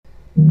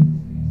Panda,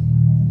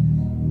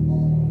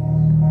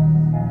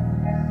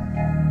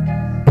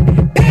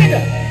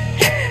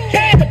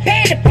 panda,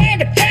 panda,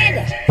 panda,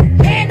 panda,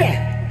 panda.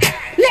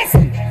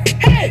 Listen,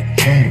 hey,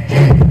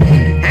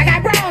 I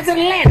got bros in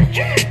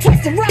Atlanta,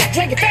 twisted rock,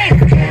 drinking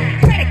fanta,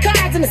 credit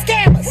cards and the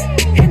scammers,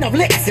 and no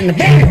licks in the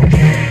band.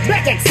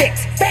 Blackjack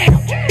 6, bam,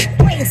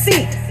 wait and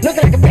see,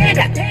 looking like a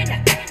panda.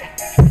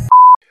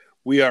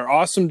 We are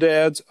awesome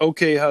dads,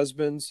 okay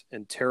husbands,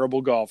 and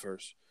terrible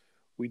golfers.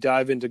 We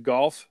dive into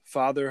golf,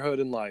 fatherhood,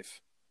 and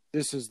life.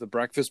 This is the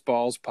Breakfast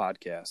Balls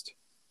Podcast.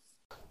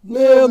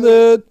 Nailed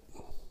it!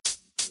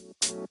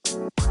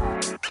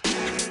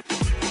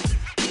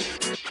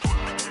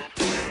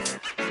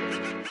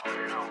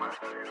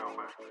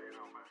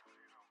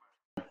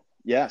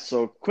 Yeah,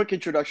 so quick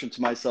introduction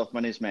to myself.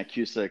 My name is Matt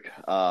Cusick.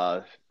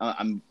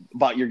 I'm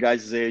about your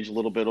guys' age, a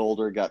little bit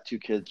older, got 2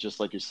 kids just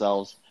like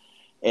yourselves.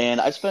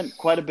 And I spent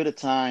quite a bit of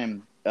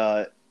time,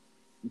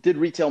 did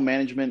retail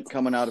management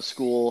coming out of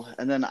school,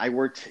 and then I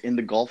worked in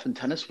the golf and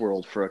tennis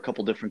world for a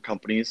couple different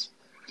companies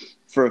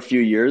for a few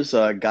years.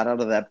 Got out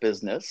of that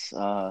business.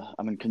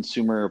 I'm in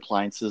consumer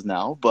appliances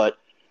now, but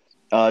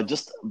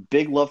just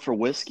big love for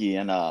whiskey.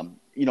 And,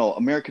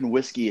 American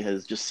whiskey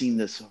has just seen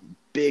this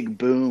big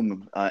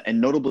boom,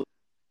 and notably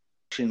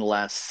in the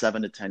last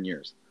 7 to 10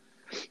 years.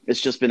 It's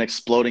just been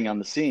exploding on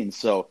the scene.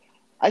 So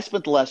I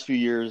spent the last few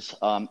years,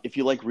 if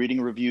you like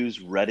reading reviews,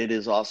 Reddit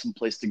is an awesome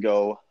place to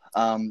go.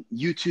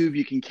 YouTube,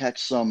 you can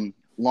catch some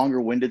longer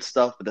winded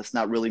stuff, but that's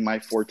not really my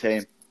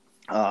forte.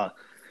 A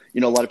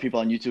lot of people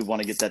on YouTube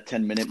want to get that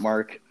 10-minute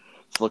mark.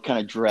 So they'll kind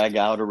of drag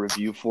out a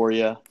review for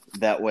you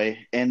that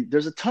way. And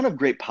there's a ton of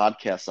great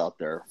podcasts out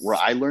there where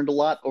I learned a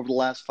lot over the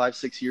last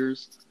 5-6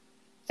 years.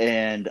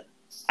 And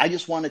I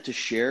just wanted to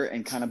share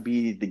and kind of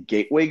be the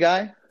gateway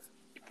guy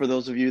for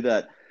those of you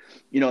that,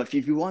 if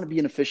you want to be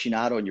an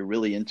aficionado and you're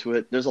really into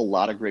it, there's a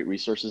lot of great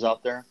resources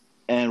out there.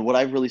 And what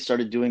I really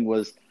started doing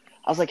was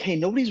I was like, hey,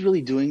 nobody's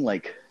really doing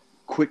like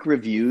quick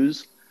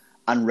reviews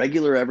on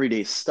regular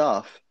everyday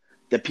stuff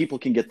that people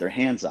can get their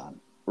hands on,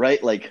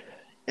 right? Like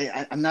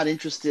I'm not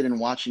interested in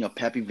watching a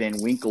Pappy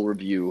Van Winkle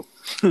review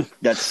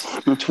that's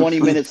 20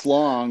 minutes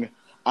long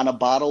on a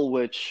bottle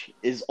which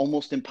is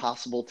almost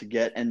impossible to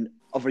get and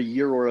of a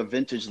year or a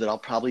vintage that I'll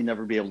probably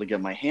never be able to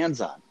get my hands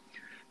on.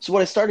 So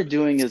what I started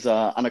doing is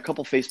on a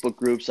couple Facebook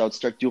groups, I would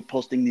start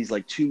posting these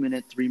like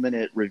 2-minute,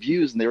 3-minute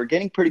reviews, and they were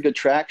getting pretty good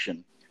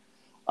traction.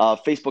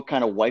 Facebook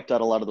kind of wiped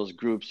out a lot of those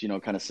groups,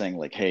 kind of saying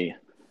like, hey,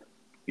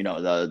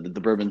 the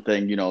bourbon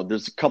thing,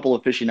 there's a couple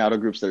of aficionado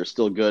groups that are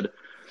still good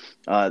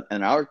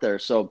and out there.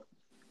 So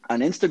on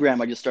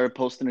Instagram, I just started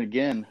posting it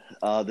again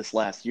this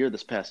past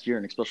year,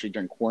 and especially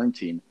during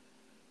quarantine.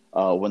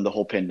 When the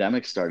whole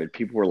pandemic started,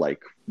 people were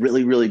like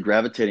really, really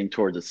gravitating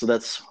towards it. So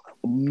that's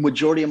a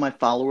majority of my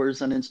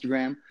followers on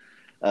Instagram.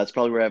 It's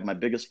probably where I have my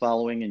biggest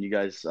following. And you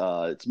guys,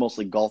 it's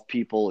mostly golf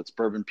people, it's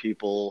bourbon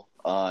people,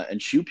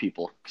 and shoe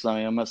people, because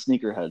I'm a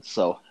sneakerhead.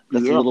 So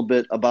that's a little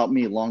bit about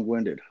me,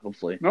 long-winded,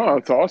 hopefully. No,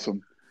 that's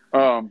awesome.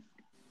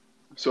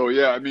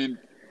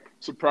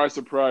 Surprise,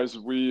 surprise.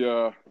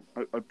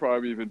 I'd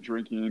probably been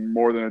drinking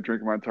more than I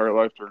drink in my entire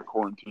life during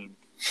quarantine.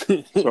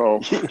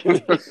 So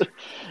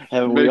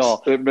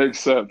it makes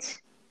sense.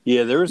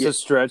 Yeah, there was a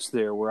stretch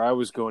there where I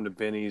was going to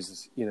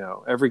Benny's,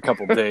 every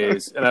couple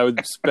days, and I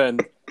would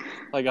spend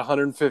like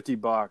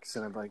 $150,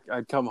 and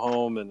I'd come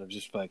home and I'm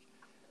just like,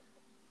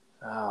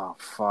 oh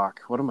fuck,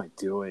 what am I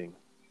doing?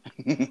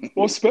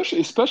 Well,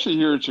 especially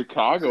here in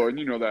Chicago, and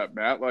that,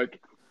 Matt, like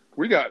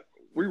we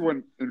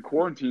went in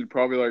quarantine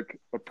probably like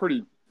a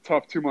pretty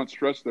tough 2-month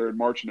stretch there in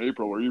March and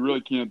April where you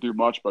really can't do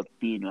much but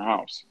be in your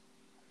house.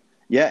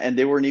 Yeah, and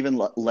they weren't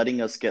even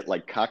letting us get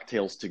like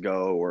cocktails to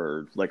go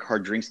or like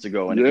hard drinks to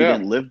go. And if you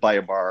didn't live by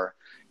a bar,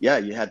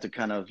 you had to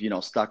kind of,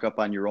 stock up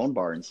on your own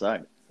bar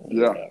inside.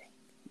 Yeah.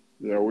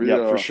 Yeah,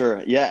 for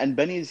sure. Yeah, and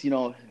Benny's,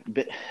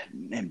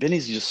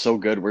 Benny's is just so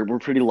good. We're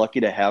pretty lucky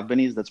to have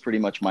Benny's. That's pretty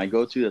much my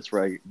go-to. That's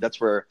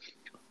where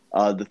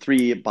the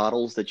 3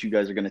 bottles that you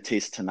guys are going to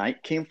taste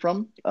tonight came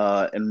from.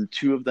 And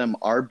 2 of them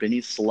are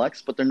Benny's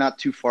Selects, but they're not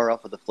too far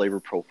off of the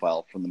flavor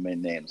profile from the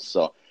main names.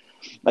 So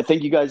I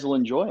think you guys will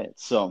enjoy it.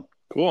 So.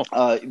 Cool.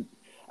 I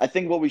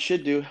think what we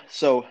should do.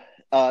 So,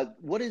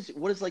 what is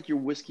like your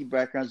whiskey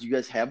backgrounds? Do you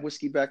guys have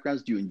whiskey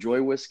backgrounds? Do you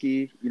enjoy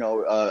whiskey? I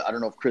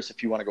don't know if Chris,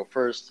 if you want to go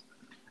first,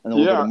 and then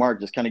we'll go to Mark.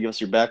 Just kind of give us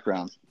your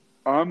background.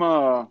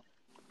 I'm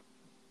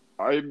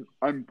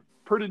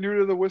pretty new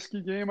to the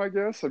whiskey game, I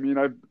guess. I mean,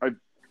 I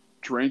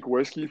drank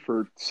whiskey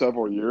for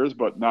several years,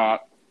 but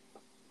not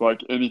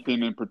like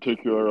anything in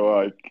particular,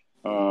 like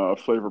a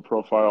flavor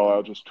profile.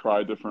 I'll just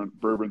try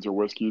different bourbons or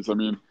whiskeys. I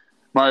mean,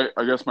 I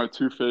guess my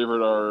 2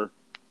 favorite are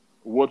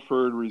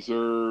Woodford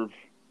Reserve,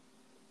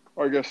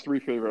 or I guess 3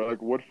 favorite,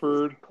 like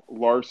Woodford,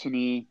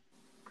 Larceny,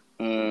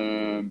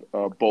 and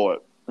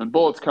Bullet. And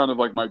Bullet's kind of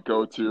like my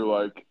go-to.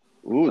 Like,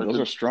 those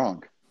are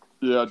strong.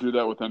 Yeah, I do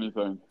that with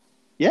anything.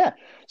 Yeah,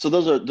 so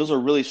those are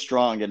really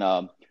strong. And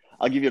I'll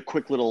give you a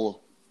quick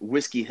little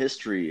whiskey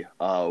history.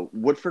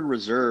 Woodford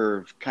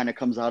Reserve kind of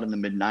comes out in the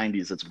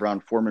mid-'90s. It's a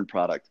Brown-Forman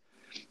product.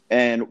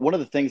 And one of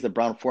the things that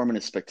Brown Foreman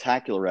is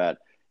spectacular at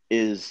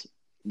is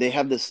they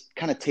have this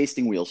kind of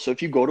tasting wheel. So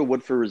if you go to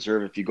Woodford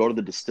Reserve, if you go to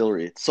the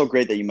distillery, it's so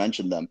great that you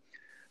mentioned them.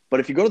 But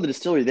if you go to the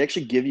distillery, they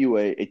actually give you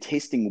a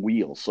tasting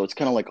wheel. So it's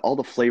kind of like all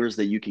the flavors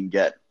that you can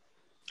get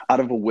out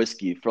of a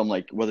whiskey from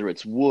like whether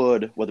it's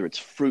wood, whether it's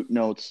fruit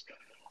notes,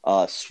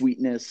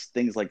 sweetness,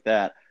 things like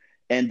that.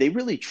 And they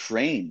really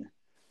train.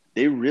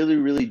 They really,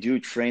 really do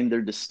train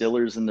their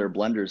distillers and their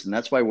blenders. And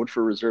that's why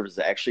Woodford Reserve is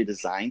actually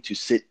designed to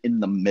sit in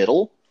the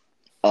middle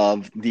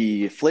of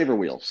the flavor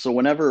wheel. So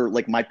whenever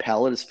like my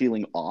palate is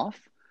feeling off,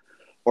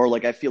 or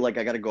like I feel like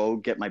I got to go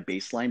get my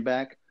baseline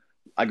back,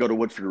 I go to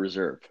Woodford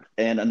Reserve.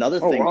 And another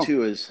thing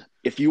too is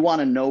if you want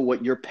to know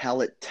what your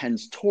palate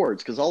tends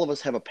towards, because all of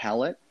us have a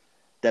palate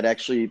that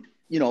actually,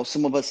 you know,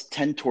 some of us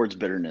tend towards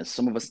bitterness,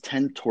 some of us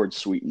tend towards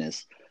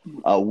sweetness,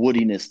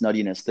 woodiness,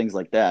 nuttiness, things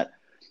like that.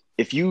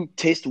 If you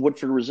taste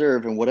Woodford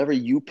Reserve and whatever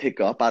you pick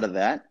up out of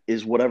that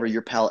is whatever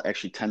your palate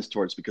actually tends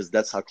towards, because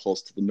that's how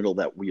close to the middle of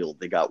that wheel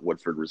they got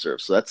Woodford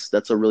Reserve. So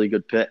that's a really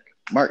good pick.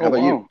 Mark, how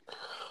about you?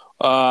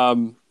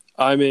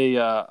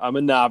 I'm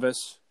a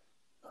novice.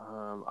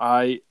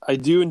 I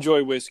do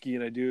enjoy whiskey,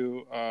 and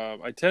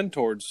I tend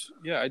towards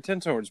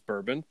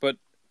bourbon, but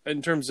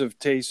in terms of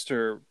taste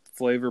or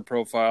flavor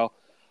profile,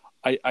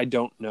 I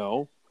don't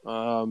know.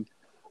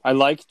 I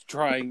like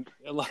trying.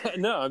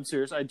 No, I'm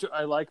serious.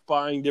 I like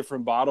buying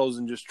different bottles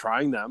and just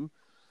trying them.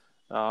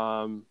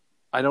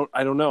 I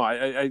don't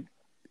know.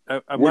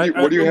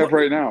 What do you have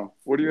right now?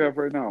 What do you have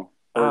right now?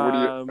 Or what do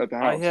you at the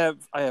house?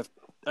 I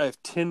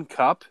have Tin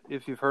Cup,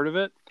 if you've heard of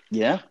it.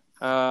 Yeah.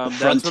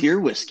 Frontier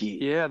whiskey.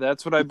 Yeah,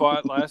 that's what I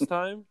bought last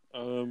time.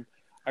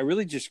 I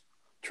really just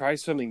try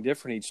something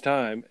different each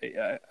time.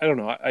 I don't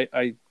know.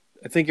 I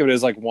think of it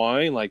as like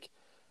wine. Like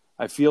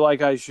I feel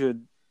like I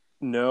should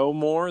know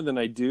more than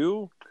I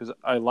do because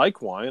I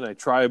like wine. I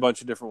try a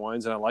bunch of different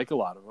wines and I like a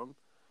lot of them.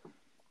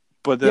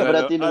 But then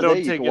at the end of the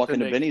day, you can walk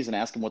into Benny's and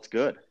ask them what's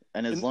good.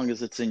 And as long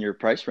as it's in your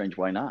price range,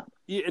 why not?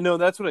 Yeah, no,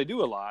 that's what I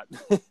do a lot.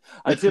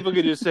 I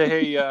typically just say,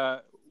 hey,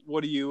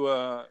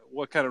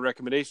 what kind of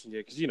recommendation do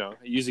you? Because, you know,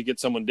 I usually get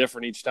someone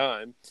different each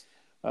time.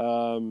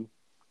 I'm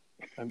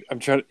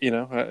trying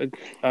to,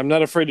 I'm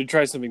not afraid to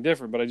try something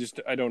different, but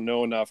I don't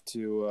know enough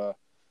to,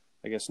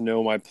 I guess,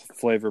 know my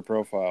flavor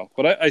profile.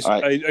 But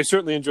I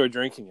certainly enjoy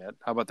drinking it.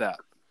 How about that?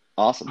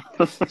 Awesome.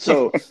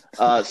 So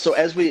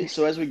as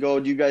we go,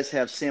 do you guys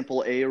have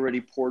sample A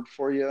already poured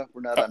for you?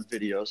 We're not on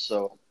video,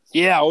 so.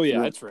 Yeah. Oh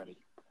yeah, it's ready.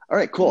 All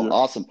right, cool. Yeah.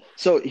 Awesome.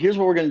 So here's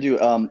what we're going to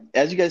do.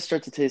 As you guys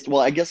start to taste,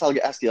 well, I guess I'll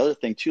ask the other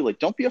thing too. Like,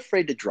 don't be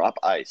afraid to drop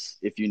ice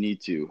if you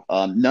need to.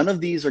 None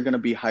of these are going to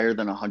be higher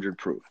than 100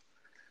 proof.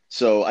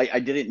 So I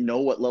didn't know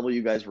what level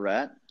you guys were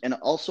at. And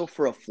also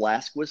for a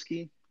flask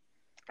whiskey,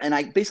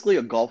 and basically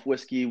a Gulf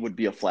whiskey would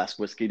be a flask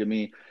whiskey to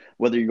me,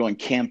 whether you're going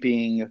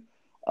camping,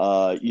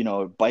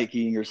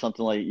 biking or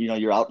something like,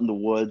 you're out in the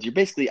woods, you're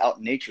basically out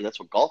in nature. That's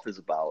what Gulf is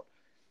about.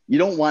 You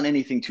don't want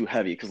anything too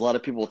heavy because a lot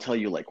of people will tell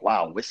you like,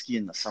 wow, whiskey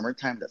in the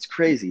summertime, that's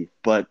crazy.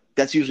 But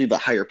that's usually the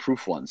higher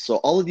proof ones. So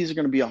all of these are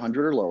going to be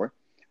 100 or lower.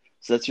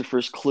 So that's your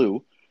first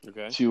clue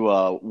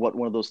to what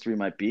one of those three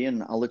might be.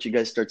 And I'll let you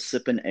guys start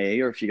sipping A,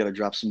 or if you got to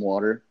drop some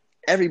water.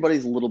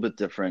 Everybody's a little bit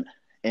different.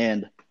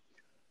 And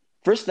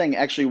first thing,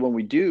 actually, when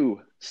we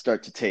do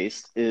start to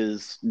taste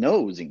is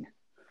nosing.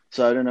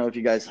 So I don't know if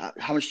you guys,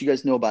 how much do you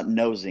guys know about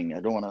nosing?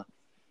 I don't want to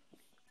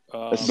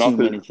assume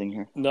anything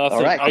here. Nothing.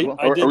 All right.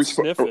 I did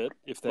sniff it.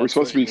 If that's are we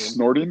supposed to be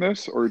snorting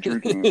this or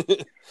drinking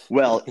it?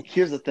 Well,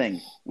 here's the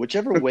thing.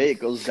 Whichever way it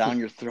goes down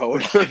your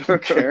throat, I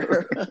don't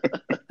care.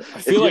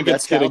 I feel like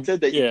it's going to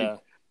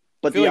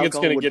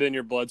get in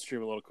your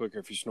bloodstream a little quicker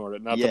if you snort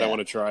it. Not that I want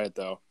to try it,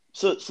 though.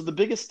 So the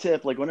biggest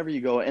tip, like whenever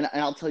you go, and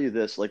I'll tell you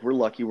this, like we're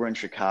lucky we're in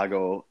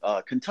Chicago.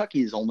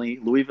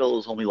 Louisville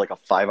is only like a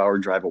 5-hour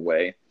drive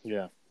away.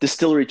 Yeah.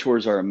 Distillery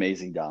tours are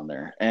amazing down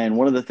there. And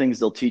one of the things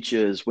they'll teach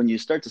you is when you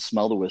start to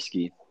smell the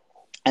whiskey,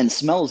 and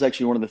smell is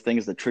actually one of the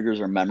things that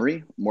triggers our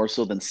memory more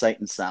so than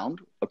sight and sound,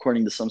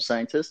 according to some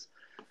scientists.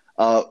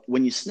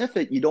 When you sniff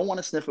it, you don't want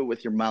to sniff it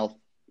with your mouth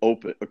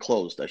open or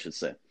closed, I should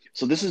say.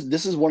 So this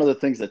is one of the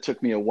things that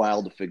took me a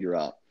while to figure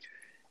out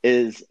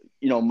is,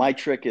 my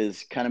trick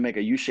is kind of make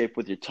a U shape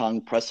with your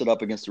tongue, press it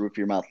up against the roof of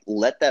your mouth,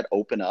 let that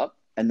open up,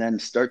 and then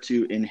start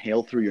to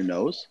inhale through your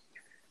nose.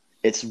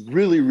 It's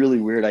really, really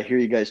weird. I hear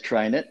you guys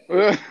trying it.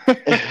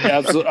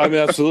 Absolutely, I'm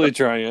absolutely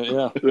trying it.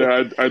 Yeah.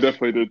 Yeah, I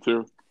definitely did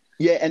too.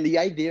 Yeah, and the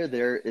idea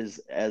there is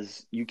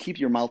as you keep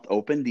your mouth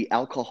open, the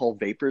alcohol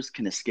vapors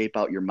can escape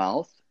out your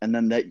mouth, and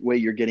then that way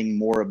you're getting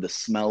more of the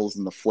smells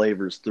and the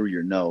flavors through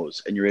your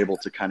nose, and you're able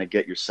to kind of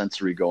get your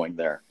sensory going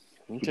there.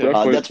 Okay.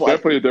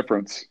 Definitely a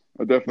difference.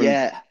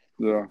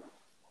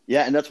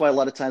 Yeah, and that's why a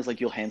lot of times,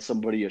 like, you'll hand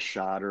somebody a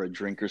shot or a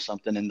drink or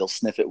something, and they'll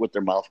sniff it with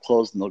their mouth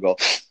closed, and they'll go,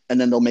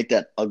 and then they'll make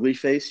that ugly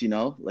face,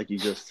 like you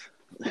just,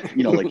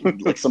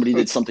 like somebody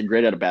did something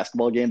great at a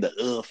basketball game,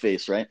 that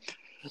face, right?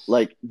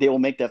 Like, they will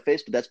make that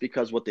face, but that's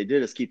because what they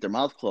did is keep their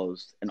mouth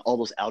closed, and all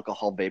those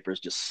alcohol vapors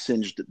just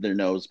singed their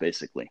nose,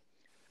 basically.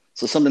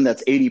 So something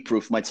that's 80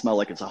 proof might smell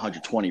like it's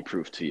 120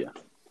 proof to you.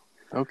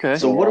 Okay.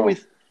 So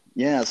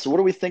Yeah. So what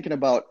are we thinking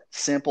about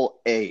sample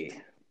A?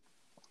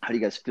 How do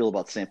you guys feel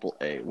about sample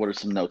A? What are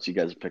some notes you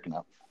guys are picking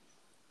up?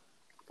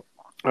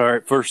 All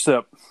right, first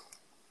sip.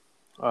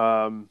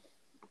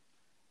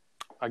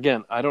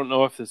 Again, I don't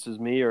know if this is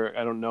me or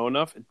I don't know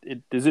enough.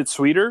 Is it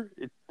sweeter?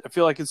 I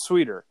feel like it's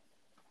sweeter.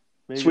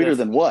 Maybe Sweeter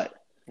than what?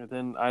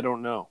 Then I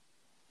don't know.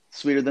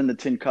 Sweeter than the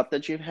tin cup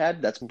that you've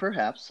had? That's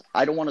perhaps.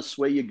 I don't want to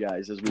sway you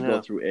guys as we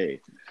go through A.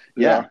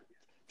 Yeah.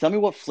 Tell me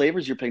what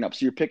flavors you're picking up.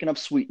 So you're picking up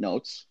sweet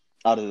notes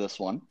out of this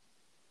one.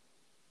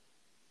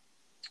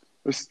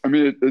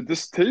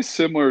 This tastes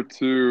similar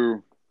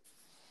to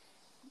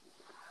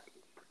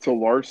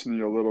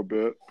Larceny a little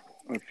bit.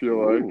 I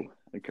feel like.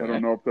 Okay. I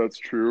don't know if that's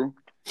true,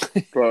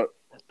 but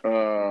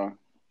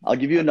I'll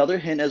give you another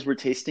hint as we're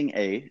tasting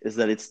A, is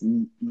that it's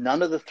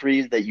none of the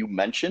three that you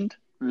mentioned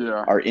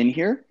are in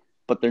here,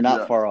 but they're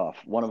not far off.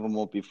 One of them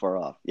won't be far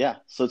off. Yeah,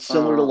 so it's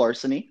similar to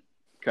Larceny.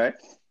 Okay.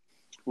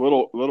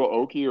 Little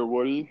oaky or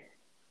woody.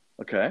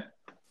 Okay,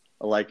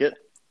 I like it.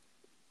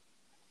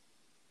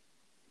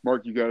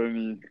 Mark, you got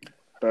any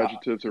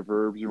adjectives or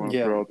verbs you want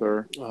to throw out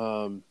there?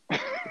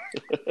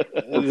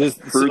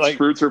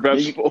 Fruits or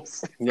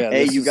vegetables? Yeah.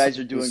 Hey, you guys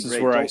are doing great. This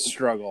is where I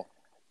struggle.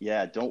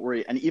 Yeah, don't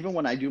worry. And even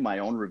when I do my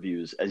own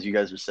reviews, as you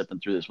guys are sipping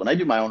through this, when I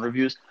do my own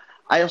reviews,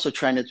 I also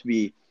try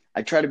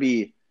to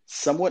be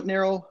somewhat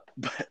narrow,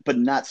 but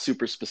not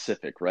super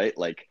specific, right?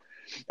 Like,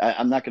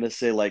 I'm not going to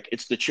say like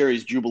it's the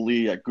Cherries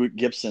Jubilee at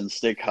Gibson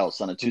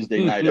Steakhouse on a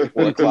Tuesday night at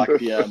 4:00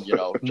 p.m.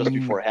 Just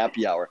before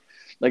happy hour.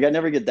 Like I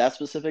never get that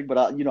specific, but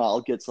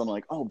I'll get something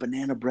like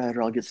banana bread,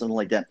 or I'll get something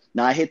like that.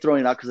 Now I hate throwing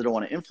it out because I don't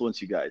want to influence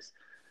you guys.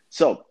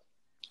 So,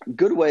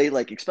 good way,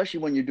 like especially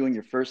when you're doing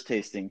your first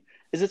tasting,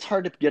 is it's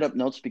hard to get up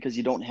notes because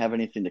you don't have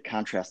anything to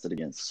contrast it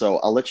against. So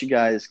I'll let you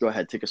guys go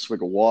ahead, take a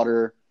swig of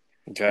water.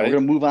 Okay. We're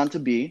gonna move on to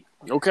B.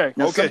 Okay.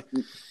 Now,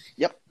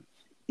 yep.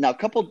 Now, a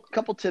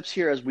couple tips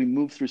here as we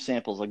move through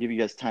samples. I'll give you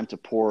guys time to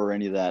pour or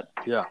any of that.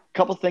 Yeah.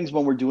 Couple things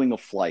when we're doing a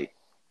flight.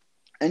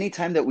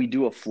 Anytime that we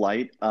do a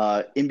flight,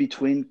 in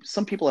between,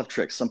 some people have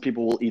tricks. Some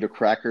people will eat a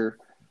cracker.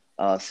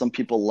 Some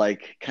people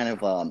like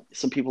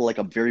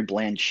a very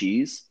bland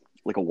cheese,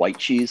 like a white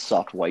cheese,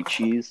 soft white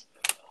cheese.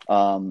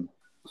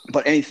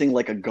 But anything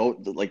like a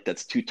goat, like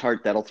that's too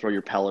tart, that'll throw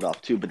your palate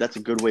off too. But that's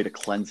a good way to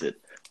cleanse it.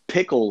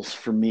 Pickles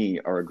for me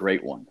are a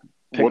great one.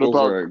 Pickles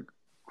are a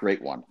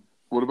great one.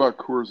 What about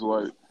Coors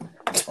Light?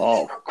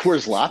 Oh,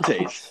 Coors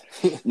lattes.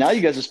 Now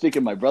you guys are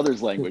speaking my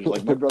brother's language.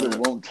 Like my brother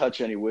won't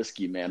touch any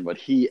whiskey, man, but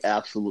he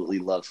absolutely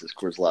loves his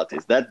Coors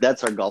lattes.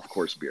 That's our golf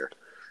course beer.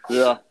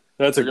 Yeah.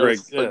 That's a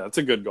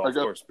good golf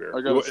course beer.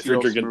 If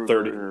you're drinking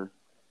 30.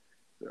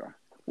 Yeah.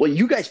 Well,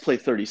 you guys play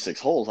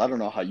 36 holes. I don't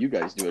know how you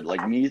guys do it.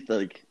 Like me,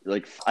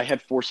 like I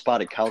had 4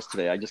 spotted cows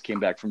today. I just came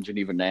back from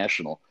Geneva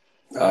National.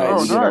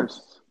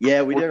 Nice. We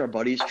did our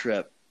buddies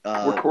trip.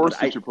 What course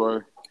did you play?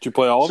 Did you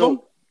play all of them?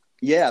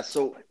 Yeah,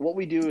 so what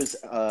we do is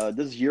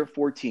this is year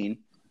 14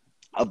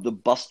 of the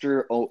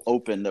Buster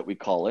Open that we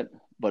call it,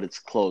 but it's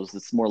closed.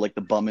 It's more like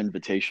the Bum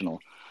Invitational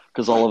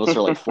because all of us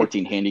are like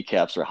 14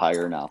 handicaps or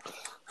higher now.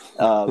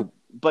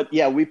 But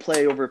yeah, we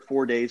play over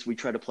 4 days. We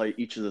try to play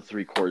each of the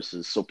 3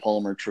 courses. So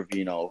Palmer,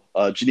 Trevino,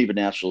 Geneva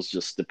National is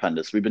just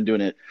stupendous. We've been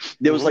doing it.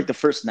 It was like the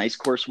first nice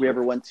course we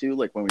ever went to,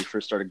 like when we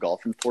first started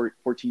golfing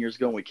 14 years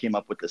ago, and we came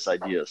up with this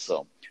idea.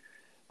 So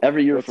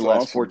every year for the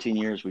last 14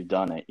 years, we've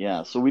done it.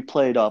 Yeah. So we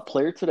played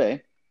Player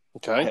today.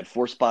 Okay. I had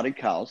 4 spotted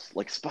cows.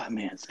 Like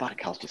spotted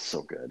cows just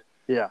so good.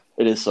 Yeah.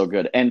 It is so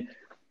good. And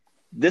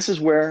this is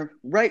where,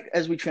 right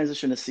as we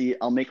transition to C,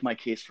 I'll make my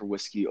case for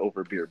whiskey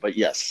over beer. But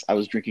yes, I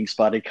was drinking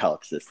spotted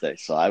cows this day,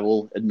 so I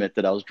will admit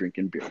that I was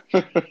drinking beer.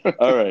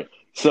 All right.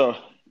 So,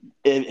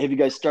 have you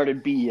guys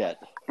started B yet?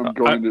 I'm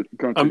going to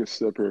take a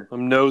sip here.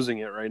 I'm nosing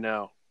it right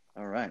now.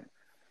 All right.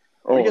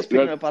 What are you guys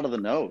picking up out of the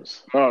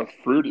nose?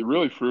 Fruity,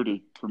 really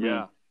fruity for me.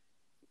 Yeah.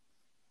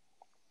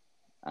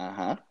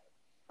 Uh-huh.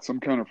 Some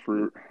kind of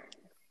fruit.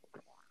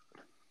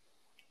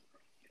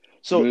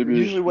 So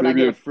usually when I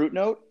get a fruit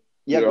note,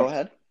 go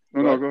ahead.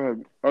 No, go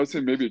ahead. I would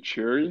say maybe a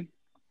cherry.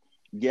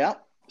 Yeah.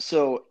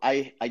 So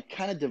I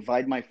kind of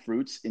divide my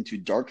fruits into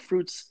dark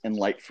fruits and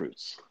light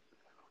fruits.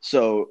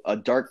 So a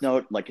dark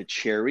note like a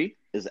cherry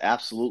is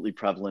absolutely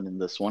prevalent in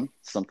this one.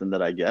 Something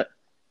that I get.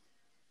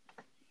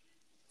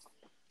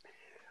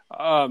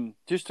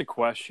 Just a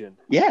question.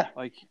 Yeah.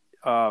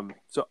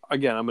 So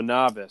again, I'm a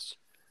novice.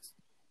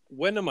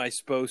 When am I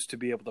supposed to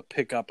be able to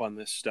pick up on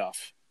this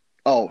stuff?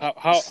 Oh,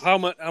 how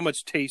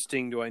much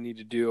tasting do I need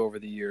to do over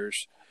the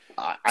years?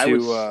 I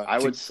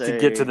would say to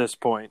get to this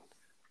point.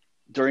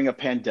 During a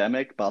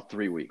pandemic, about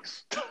 3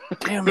 weeks.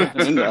 Damn it!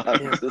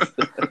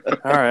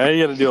 All right,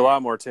 you got to do a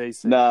lot more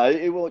tasting. No,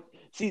 it will.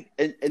 See,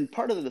 and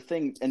part of the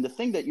thing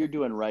that you're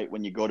doing right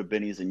when you go to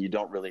Binny's and you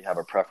don't really have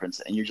a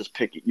preference and you're just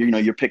picking,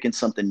 you're picking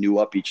something new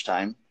up each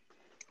time.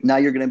 Now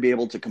you're going to be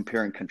able to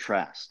compare and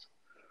contrast,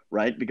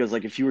 right? Because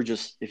like if you're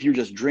just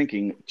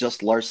drinking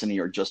just Larceny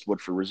or just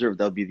Woodford Reserve,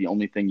 that would be the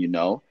only thing you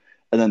know.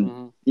 And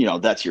then,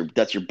 that's your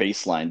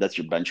baseline. That's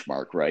your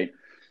benchmark, right?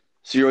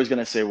 So you're always going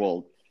to say,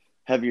 well,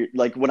 heavier.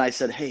 Like when I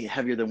said, hey,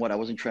 heavier than what? I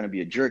wasn't trying to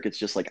be a jerk. It's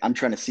just like I'm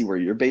trying to see where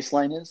your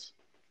baseline is.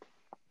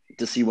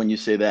 to see when you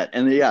say that.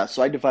 And yeah,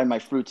 so I divide my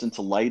fruits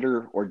into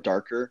lighter or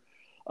darker.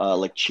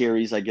 Like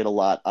cherries, I get a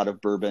lot out of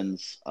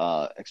bourbons,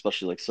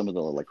 especially like some of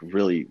the like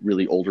really,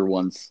 really older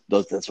ones.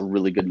 That's a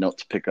really good note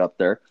to pick up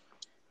there.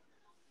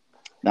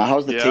 Now,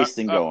 how's the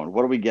tasting going?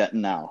 What are we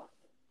getting now?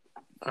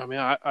 I mean,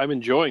 I'm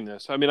enjoying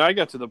this. I mean, I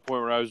got to the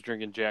point where I was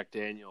drinking Jack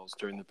Daniels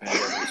during the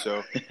pandemic.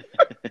 So,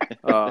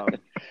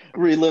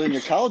 reliving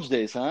your college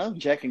days, huh?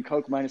 Jack and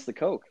Coke minus the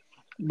Coke.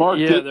 Mark,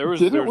 yeah, there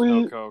was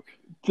no Coke.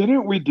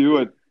 Didn't we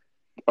do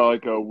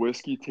a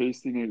whiskey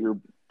tasting at your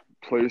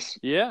place?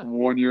 Yeah,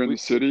 1 year in the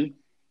city.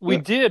 We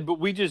did, but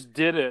we just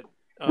did it.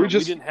 We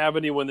didn't have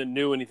anyone that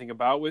knew anything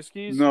about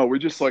whiskeys. No, we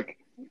just like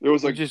it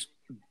was like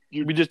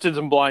we just did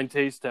some blind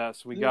taste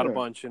tests. We got a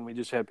bunch, and we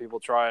just had people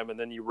try them, and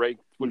then you rate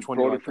which one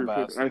you like the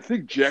best. I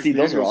think Jack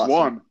Daniels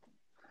won.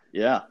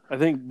 Yeah, I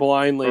think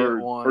blindly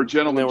it won. Or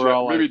Gentleman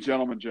Jack. Maybe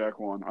Gentleman Jack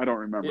won. I don't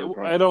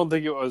remember. I don't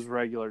think it was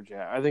regular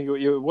Jack. I think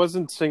it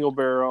wasn't single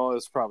barrel.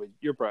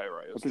 You're probably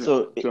right.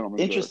 So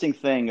interesting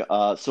thing.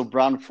 So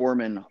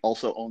Brown-Forman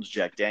also owns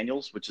Jack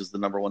Daniels, which is the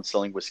number one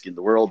selling whiskey in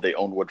the world. They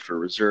own Woodford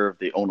Reserve.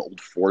 They own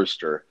Old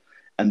Forester,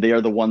 and they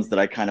are the ones that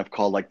I kind of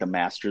call like the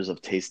masters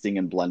of tasting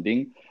and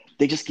blending.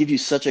 They just give you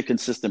such a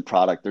consistent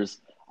product.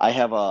 I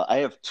have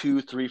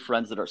 2-3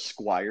 friends that are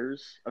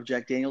squires of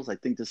Jack Daniels. I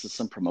think this is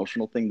some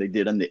promotional thing they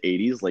did in the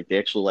 80s. Like they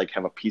actually like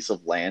have a piece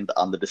of land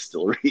on the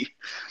distillery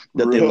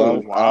that they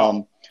love.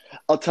 Wow.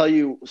 I'll tell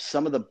you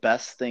some of the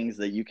best things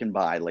that you can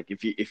buy. Like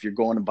if you're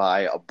going to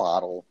buy a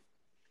bottle,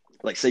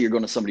 like say you're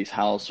going to somebody's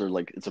house or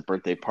like it's a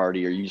birthday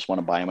party or you just want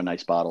to buy them a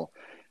nice bottle.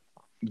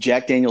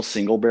 Jack Daniels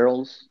single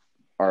barrels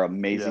are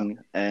amazing.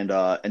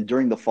 Yeah. And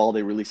during the fall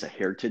they release a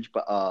heritage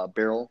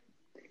barrel.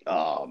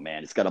 Oh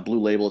man, it's got a blue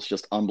label. It's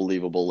just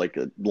unbelievable. Like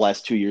the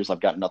last 2 years, I've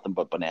got nothing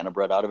but banana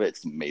bread out of it.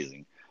 It's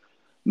amazing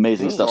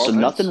stuff. So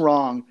nothing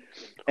wrong.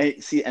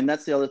 And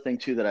that's the other thing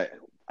too that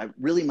I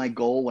really my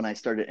goal when I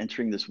started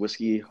entering this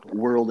whiskey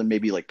world and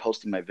maybe like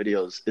posting my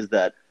videos is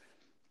that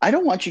I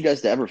don't want you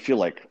guys to ever feel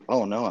like,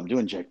 oh no, I'm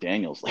doing Jack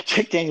Daniels. Like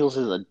Jack Daniels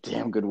is a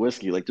damn good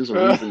whiskey. Like there's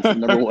a reason it's the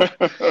number one.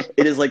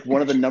 It is like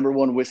one of the number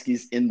one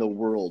whiskeys in the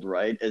world,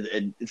 right?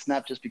 And it's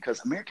not just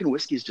because American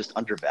whiskey is just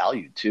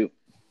undervalued too.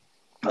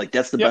 Like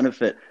that's the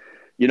benefit,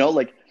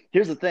 like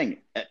here's the thing,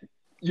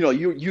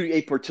 you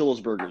ate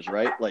Portillo's burgers,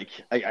 right? Like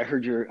I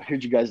heard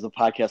you guys the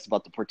podcast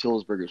about the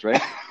Portillo's burgers,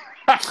 right?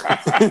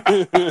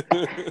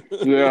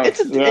 It's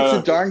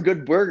a darn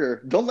good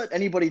burger. Don't let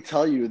anybody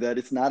tell you that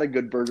it's not a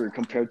good burger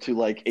compared to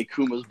like a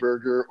Kuma's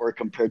burger or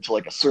compared to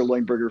like a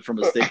sirloin burger from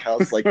a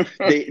steakhouse. Like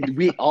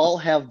we all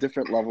have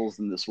different levels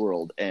in this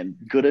world, and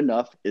good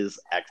enough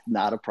is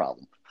not a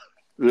problem.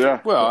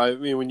 Yeah. Well, I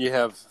mean, when you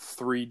have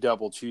 3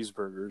 double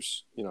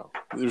cheeseburgers,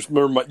 there's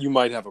more. You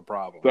might have a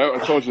problem. I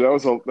told you that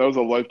was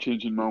a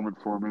life-changing moment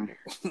for me.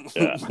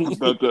 Yeah.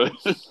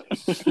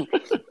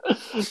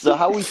 So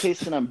how are we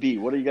tasting on B?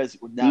 What are you guys?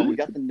 Now we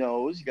got the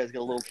nose. You guys get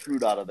a little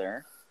fruit out of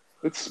there.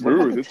 It's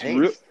smooth.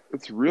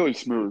 It's really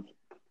smooth.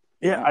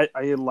 Yeah,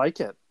 I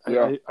like it.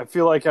 Yeah. I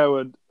feel like I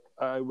would.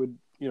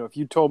 If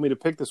you told me to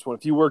pick this one,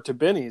 if you worked at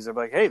Benny's, I'd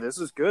be like, hey, this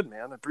is good,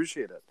 man. I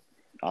appreciate it.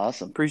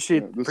 Awesome.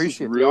 Appreciate is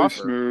the really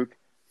offer. Smooth.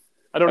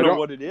 I don't know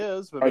what it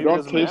is, but maybe it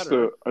doesn't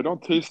matter. I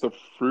don't taste the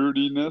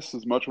fruitiness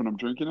as much when I'm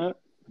drinking it,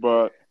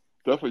 but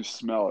definitely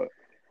smell it.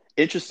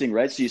 Interesting,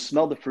 right? So you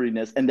smell the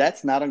fruitiness, and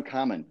that's not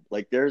uncommon.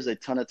 Like there's a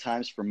ton of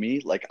times for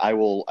me, like I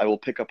will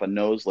pick up a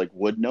nose like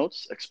wood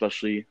notes,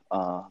 especially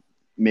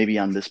maybe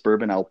on this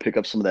bourbon. I'll pick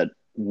up some of that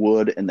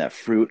wood and that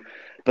fruit,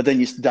 but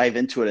then you dive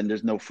into it and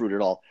there's no fruit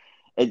at all.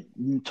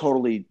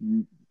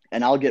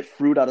 And I'll get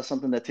fruit out of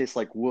something that tastes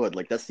like wood.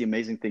 Like that's the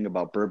amazing thing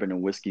about bourbon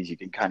and whiskeys. You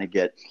can kind of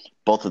get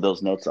both of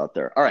those notes out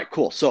there. All right,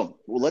 cool. So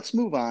let's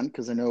move on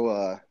because I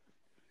know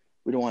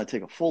we don't want to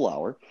take a full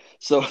hour.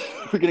 So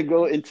we're going to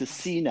go into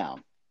C now.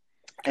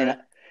 And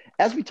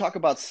as we talk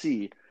about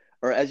C,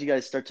 or as you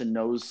guys start to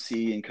nose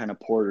C and kind of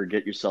pour it or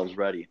get yourselves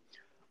ready,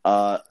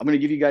 I'm going to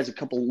give you guys a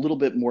little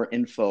bit more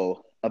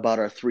info about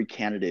our 3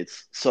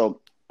 candidates.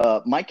 So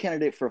my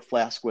candidate for a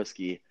flask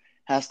whiskey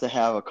has to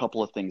have a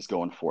couple of things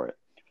going for it.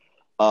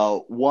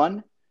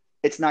 One,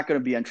 it's not going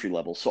to be entry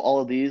level. So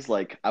all of these,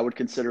 like I would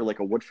consider like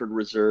a Woodford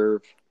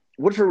Reserve.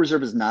 Woodford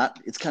Reserve is not.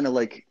 It's kind of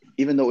like,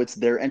 even though it's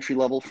their entry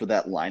level for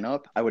that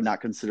lineup, I would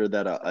not consider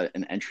that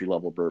an entry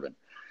level bourbon.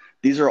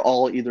 These are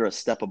all either a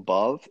step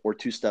above or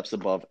 2 steps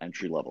above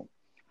entry level.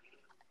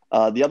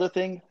 The other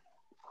thing,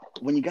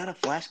 when you got a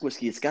flask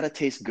whiskey, it's got to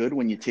taste good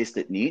when you taste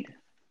it neat.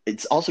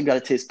 It's also got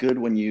to taste good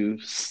when you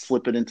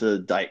slip it into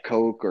Diet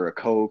Coke or a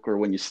Coke, or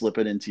when you slip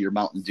it into your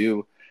Mountain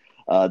Dew.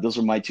 Those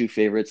are my 2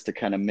 favorites to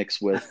kind of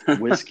mix with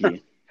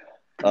whiskey.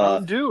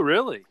 Mountain Dew,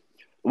 really?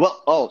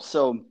 Well,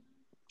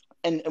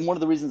 and one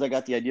of the reasons I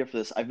got the idea for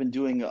this, I've been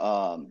doing,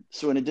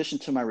 so in addition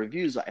to my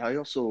reviews, I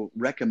also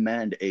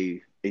recommend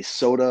a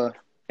soda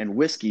and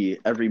whiskey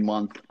every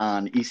month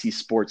on EC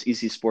Sports.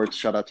 EC Sports,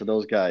 shout out to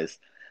those guys.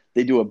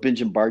 They do a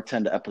binge and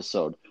bartend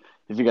episode.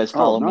 If you guys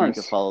follow me, you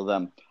can follow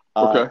them.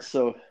 Okay.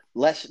 So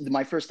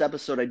my first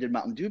episode, I did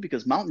Mountain Dew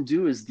because Mountain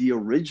Dew is the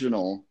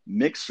original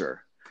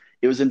mixer.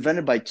 It was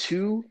invented by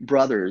two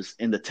brothers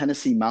in the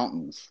Tennessee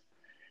mountains,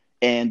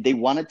 and they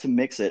wanted to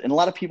mix it. And a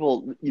lot of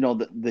people,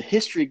 the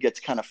history gets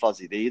kind of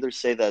fuzzy. They either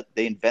say that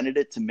they invented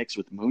it to mix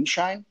with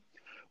moonshine,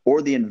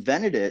 or they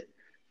invented it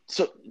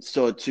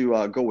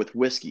to go with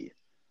whiskey.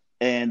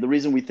 And the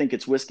reason we think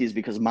it's whiskey is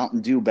because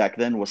Mountain Dew back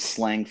then was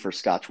slang for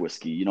Scotch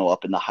whiskey.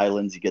 Up in the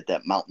Highlands, you get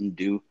that Mountain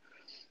Dew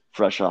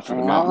fresh off of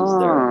the mountains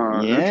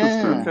there.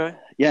 Yeah. Okay.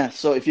 Yeah.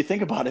 So if you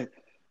think about it,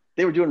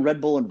 they were doing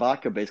Red Bull and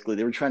vodka, basically.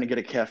 They were trying to get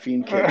a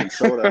caffeine kick in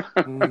soda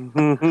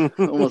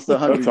almost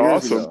 100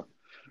 years ago.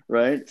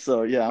 Right?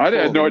 So, yeah. I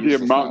had no idea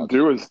Mountain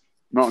Dew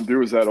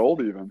is that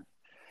old even.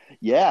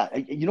 Yeah.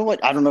 You know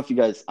what? I don't know if you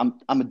guys – I'm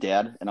a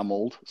dad and I'm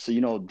old.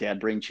 So, dad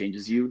brain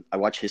changes you. I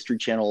watch History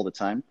Channel all the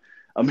time.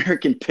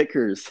 American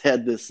Pickers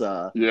had this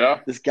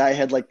this guy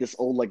had like this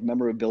old like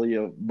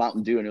memorabilia of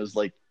Mountain Dew, and it was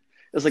like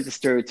the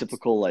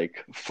stereotypical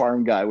like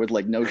farm guy with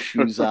like no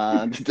shoes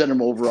on,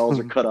 denim overalls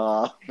are cut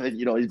off, and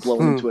he's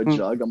blowing into a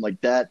jug. I'm like,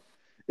 that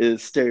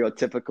is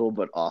stereotypical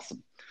but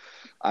awesome.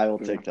 I will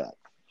take that.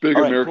 Big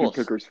American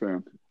Pickers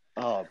fan.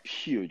 Oh,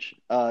 huge.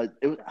 I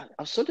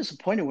was so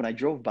disappointed when I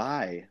drove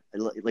by.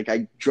 Like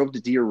I drove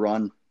to Deer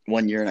Run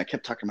one year, and I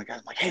kept talking to my guys.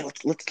 I'm like, hey,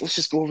 let's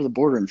just go over the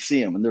border and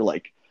see him. And they're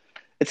like,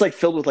 it's like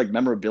filled with like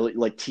memorabilia,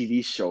 like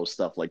TV show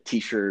stuff, like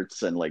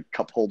T-shirts and like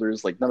cup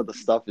holders. Like none of the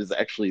stuff is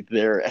actually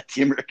there at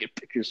the American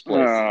Pickers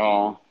place.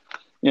 Oh.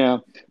 Yeah,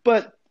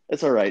 but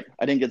it's all right.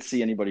 I didn't get to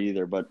see anybody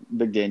either, but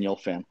big Danielle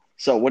fan.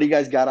 So what do you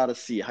guys got out of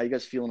C? How you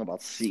guys feeling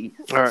about C?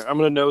 All right, I'm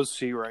going to nose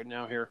C right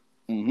now here.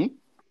 Mm-hmm.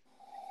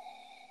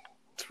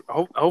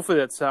 Hopefully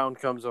that sound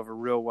comes over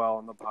real well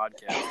on the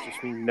podcast.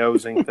 Just me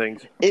nosing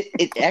things.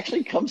 It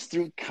actually comes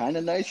through kind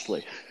of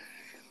nicely.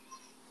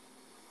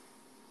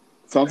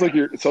 Sounds like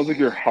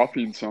you're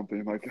huffing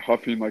something, like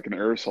huffing like an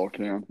aerosol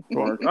can,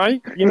 Mark.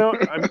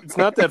 It's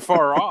not that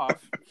far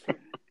off.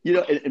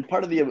 And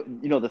part of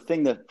the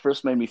thing that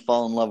first made me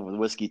fall in love with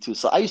whiskey too.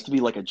 So I used to be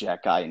like a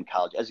Jack guy in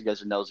college. As you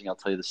guys are nosing, I'll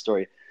tell you the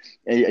story.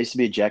 I used to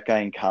be a Jack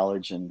guy in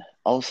college, and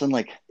all of a sudden,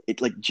 like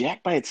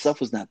Jack by itself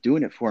was not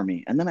doing it for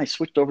me. And then I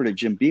switched over to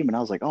Jim Beam, and I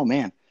was like, oh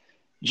man,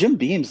 Jim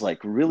Beam's like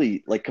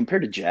really like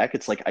compared to Jack,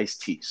 it's like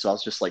iced tea. So I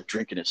was just like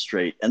drinking it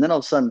straight, and then all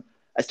of a sudden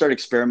I started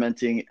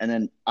experimenting, and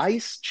then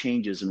ice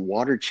changes and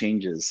water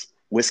changes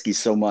whiskey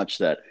so much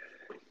that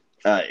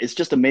it's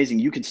just amazing.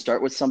 You can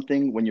start with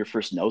something when you're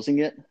first nosing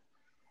it,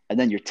 and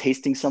then you're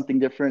tasting something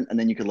different, and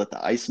then you can let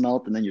the ice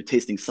melt, and then you're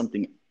tasting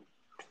something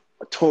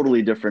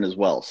totally different as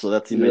well. So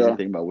that's the amazing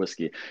thing about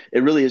whiskey.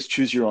 It really is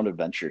choose your own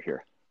adventure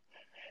here.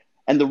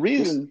 And the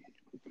reason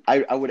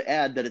I would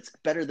add that it's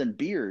better than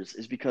beers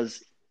is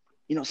because,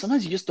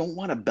 sometimes you just don't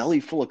want a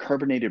belly full of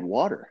carbonated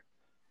water.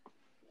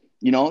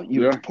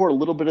 You pour a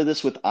little bit of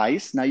this with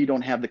ice. Now you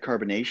don't have the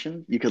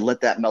carbonation. You can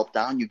let that melt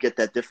down. You get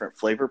that different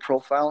flavor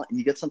profile, and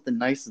you get something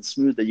nice and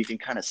smooth that you can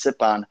kind of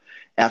sip on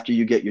after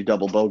you get your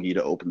double bogey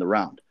to open the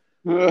round.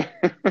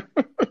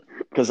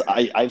 Because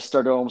I've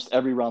started almost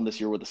every round this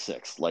year with a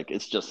 6. Like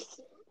it's just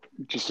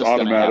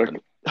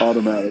automatic.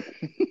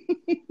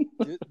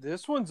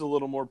 This one's a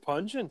little more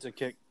pungent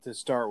to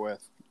start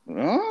with.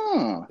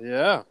 Oh,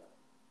 yeah,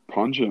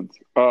 pungent.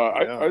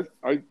 I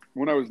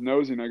when I was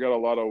nosing, I got a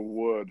lot of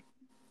wood.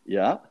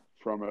 Yeah,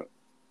 from it.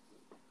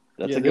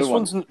 That's a good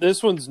one.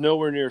 This one's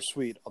nowhere near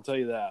sweet. I'll tell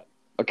you that.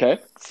 Okay,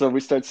 so we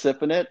start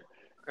sipping it.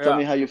 Tell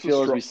me how you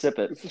feel as we sip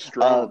it. This is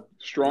strong.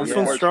 This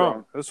one's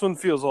strong. This one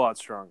feels a lot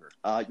stronger.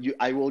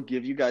 I will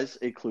give you guys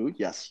a clue.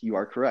 Yes, you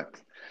are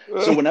correct.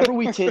 So whenever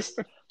we taste,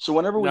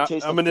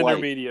 I'm an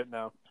intermediate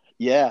now.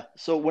 Yeah.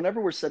 So whenever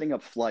we're setting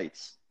up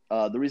flights,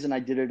 the reason I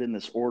did it in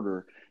this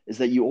order is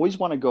that you always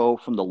want to go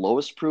from the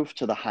lowest proof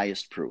to the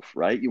highest proof,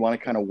 right? You want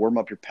to kind of warm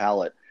up your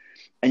palate.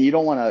 And you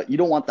don't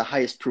want the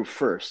highest proof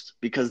first,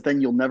 because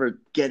then you'll never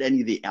get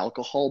any of the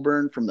alcohol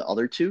burn from the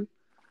other two,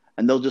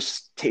 and they'll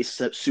just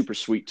taste super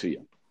sweet to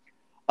you.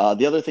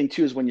 The other thing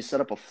too is when you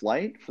set up a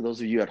flight, for those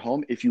of you at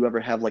home, if you ever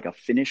have like a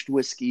finished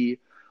whiskey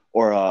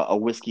or a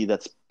whiskey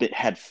that's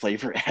had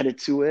flavor added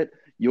to it,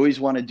 you always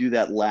want to do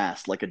that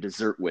last, like a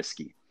dessert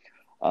whiskey.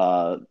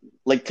 I'm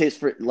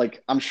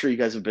sure you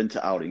guys have been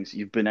to outings.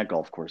 You've been at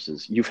golf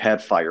courses. You've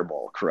had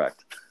Fireball,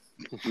 correct?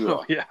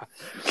 Oh, yeah.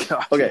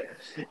 Okay.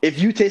 If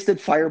you tasted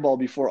Fireball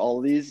before all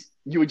of these,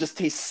 you would just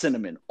taste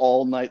cinnamon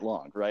all night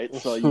long, right?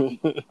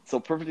 So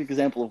perfect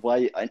example of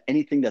why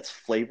anything that's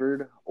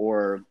flavored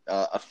or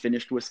a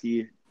finished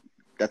whiskey,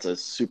 that's a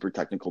super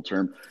technical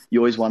term. You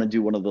always want to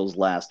do one of those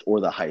last or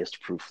the highest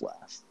proof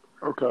last.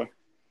 Okay.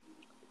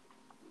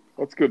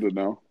 That's good to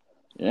know.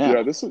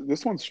 Yeah.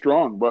 This one's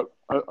strong, but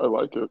I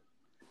like it.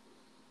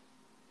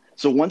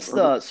 So once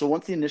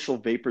the initial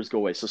vapors go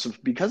away, so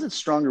because it's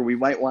stronger, we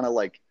might want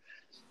to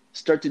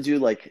start to do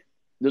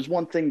there's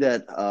one thing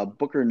that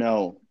Booker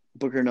No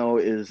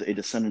is a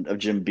descendant of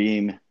Jim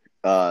Beam.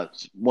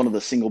 One of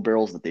the single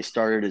barrels that they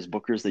started is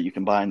Booker's that you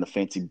can buy in the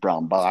fancy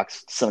brown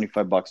box,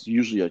 $75,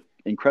 usually an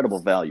incredible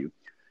value.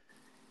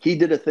 He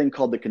did a thing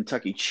called the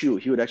Kentucky Chew.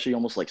 He would actually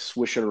almost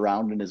swish it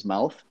around in his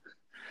mouth.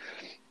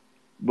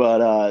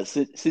 But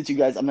since you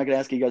guys, I'm not going to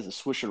ask you guys to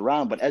swish it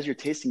around, but as you're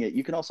tasting it,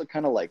 you can also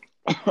kind of like,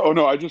 Oh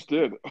no, I just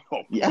did.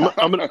 Oh, yeah.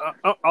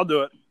 I'll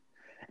do it.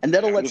 And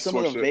that'll let Just some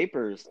of the swish it.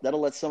 vapors,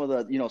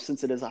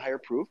 since it is a higher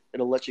proof,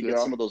 it'll let you get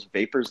Yeah. some of those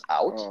vapors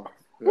out. Oh,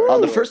 yeah,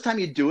 The first time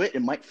you do it,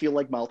 it might feel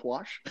like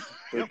mouthwash.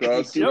 it You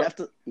does. do have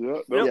to, Yeah,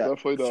 that Yep.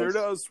 definitely does. Sure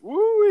does.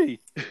 Woo-wee.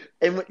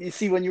 and you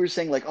see when you were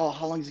saying like, oh,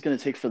 how long is it going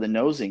to take for the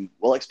nosing?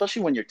 Well,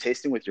 especially when you're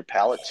tasting with your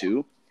palate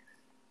too,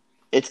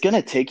 it's going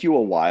to take you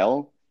a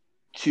while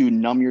to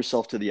numb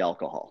yourself to the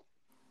alcohol,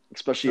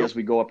 especially Yep. as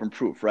we go up in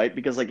proof, right?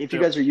 Because like if you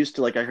Yep. guys are used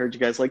to, like I heard you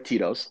guys like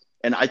Tito's,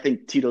 and I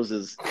think Tito's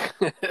is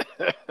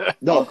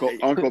no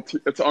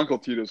It's Uncle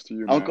Tito's to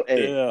you, man. Uncle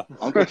hey, Yeah.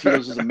 Uncle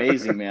Tito's is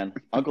amazing, man.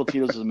 Uncle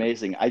Tito's is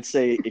amazing. I'd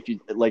say if you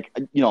like,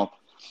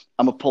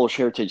 I'm a Polish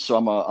heritage, so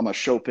I'm a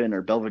Chopin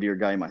or Belvedere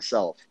guy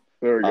myself.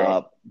 There we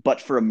go.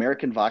 But for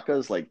American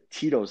vodkas, like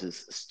Tito's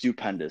is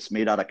stupendous,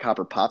 made out of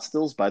copper pot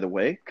stills, by the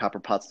way. Copper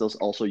pot stills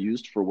also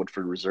used for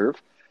Woodford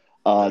Reserve.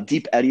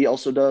 Deep Eddy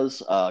also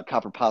does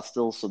copper pot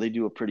stills, so they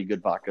do a pretty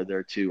good vodka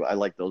there too. I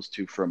like those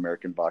two for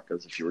American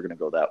vodkas if you were going to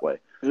go that way.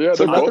 Yeah,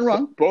 so they're nothing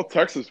wrong. Both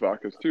Texas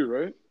vodkas too,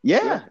 right?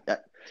 Yeah,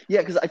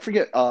 because I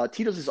forget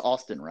Tito's is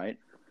Austin, right?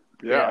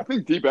 Yeah, I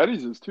think Deep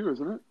Eddy's is too,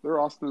 isn't it? They're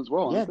Austin as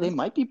well. Yeah, they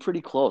might be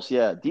pretty close.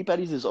 Yeah, Deep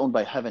Eddy's is owned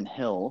by Heaven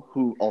Hill,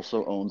 who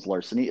also owns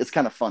Larceny. It's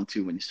kind of fun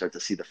too when you start to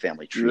see the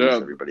family trees. Yeah,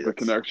 Everybody the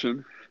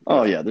connection.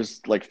 Oh yeah,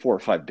 there's like 4 or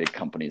 5 big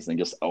companies and they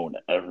just own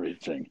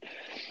everything.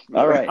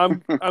 All right.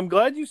 I'm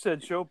glad you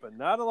said Chopin.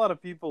 Not a lot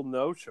of people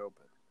know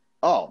Chopin.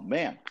 Oh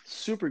man,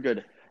 super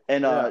good.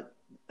 And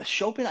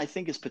Chopin, I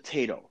think, is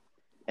potato,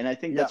 and I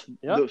think that's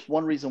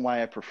one reason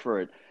why I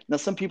prefer it. Now,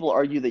 some people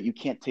argue that you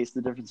can't taste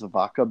the difference of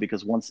vodka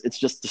because once it's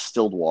just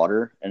distilled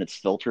water and it's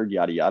filtered,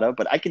 yada yada.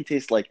 But I can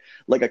taste like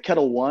a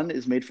Kettle One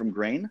is made from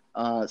grain.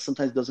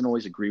 Sometimes doesn't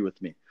always agree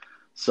with me,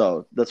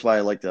 so that's why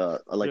I like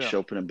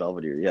Chopin and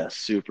Belvedere. Yeah,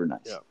 super nice.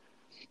 Yeah.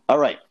 All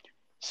right,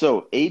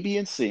 so A, B,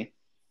 and C,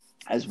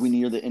 as we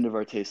near the end of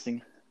our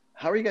tasting,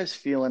 how are you guys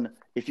feeling?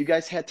 If you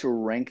guys had to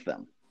rank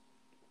them.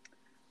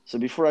 So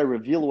before I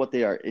reveal what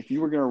they are, if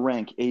you were going to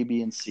rank A,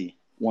 B, and C,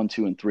 1,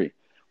 2, and 3,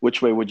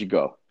 which way would you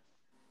go?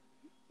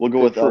 We'll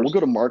go we'll go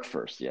to Mark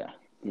first. Yeah.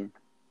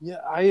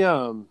 Yeah,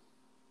 I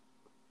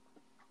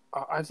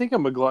think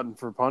I'm a glutton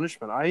for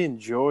punishment. I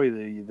enjoy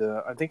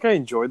I think I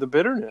enjoy the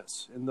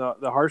bitterness and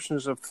the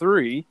harshness of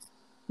 3.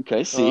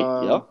 Okay, C.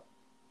 Yep.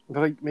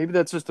 But maybe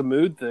that's just a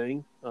mood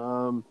thing.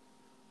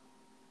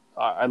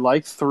 I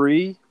like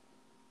 3.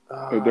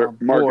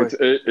 Mark, it's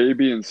A,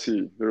 B, and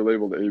C. They're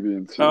labeled A, B,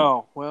 and C.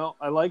 Oh, well,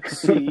 I like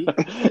C.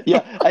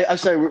 Yeah, I'm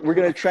sorry. We're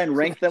going to try and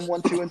rank them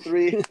 1, 2, and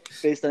 3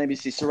 based on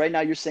ABC. So right now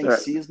you're saying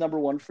C is number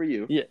 1 for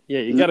you. Yeah,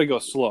 you got to go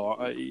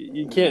slow.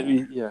 You can't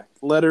be,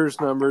 letters,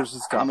 numbers,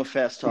 and stuff. I'm a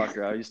fast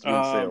talker. I used to be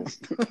in sales.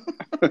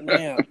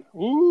 Man,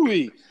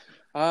 ooh.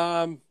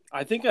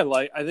 I think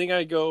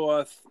I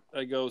go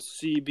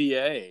C, B,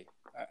 A.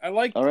 I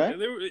like. All right.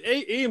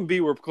 A and B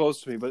were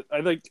close to me, but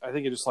I think I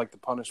just like the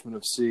punishment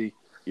of C.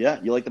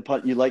 Yeah, you like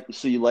you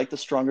like the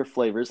stronger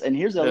flavors. And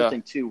here's the other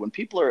thing too: when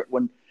people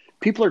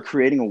are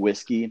creating a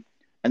whiskey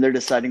and they're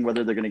deciding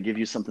whether they're going to give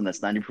you something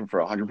that's 90 proof or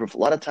 100 proof, a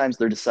lot of times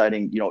they're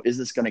deciding, is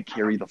this going to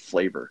carry the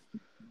flavor,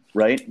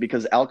 right?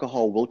 Because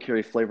alcohol will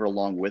carry flavor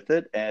along with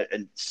it,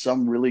 and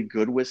some really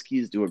good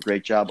whiskeys do a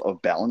great job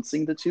of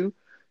balancing the two.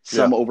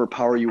 Some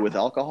overpower you with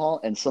alcohol,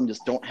 and some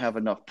just don't have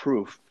enough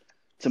proof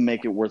to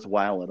make it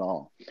worthwhile at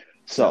all.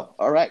 So,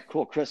 all right,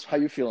 cool, Chris, how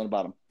you feeling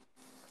about them?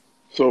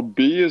 So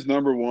B is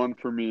number 1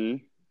 for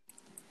me,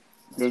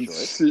 then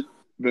C,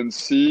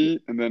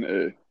 and then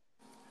A.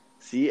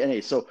 C and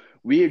A. So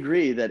we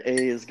agree that A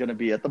is going to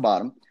be at the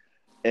bottom.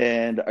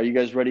 And are you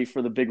guys ready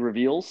for the big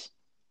reveals?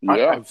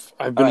 Yeah.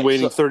 I've been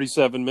waiting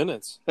 37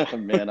 minutes.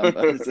 Man,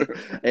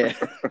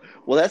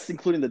 well, that's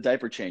including the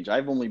diaper change.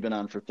 I've only been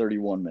on for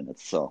 31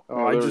 minutes. So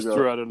I just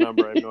threw out a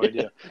number. I have no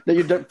idea. No,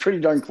 you're pretty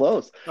darn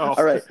close. Oh.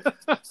 All right.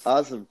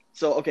 Awesome.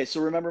 So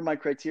remember my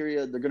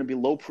criteria. They're going to be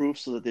low proof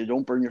so that they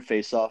don't burn your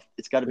face off.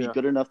 It's got to be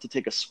good enough to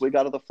take a swig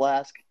out of the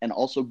flask and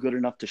also good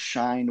enough to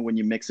shine when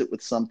you mix it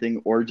with something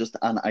or just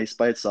on ice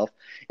by itself.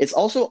 It's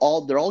also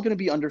they're all going to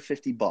be under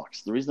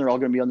 $50. The reason they're all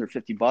going to be under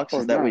 $50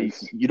 is that way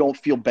you don't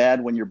feel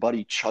bad when your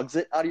buddy chugs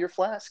it out of your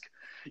flask.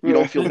 You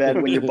don't feel bad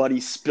when your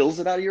buddy spills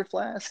it out of your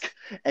flask,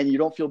 and you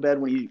don't feel bad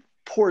when he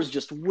pours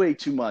just way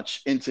too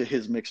much into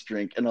his mixed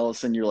drink, and all of a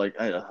sudden you're like,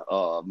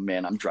 oh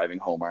man, I'm driving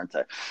home, aren't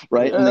I?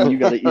 Right? And then you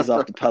got to ease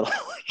off the pedal.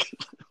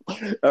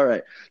 All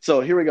right,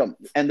 so here we go.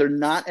 And they're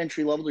not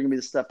entry level, they're gonna be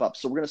the step up.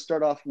 So we're gonna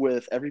start off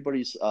with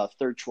everybody's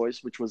third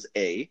choice, which was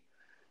A,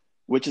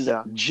 which is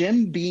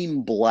Jim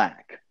Beam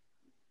Black.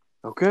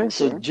 Okay.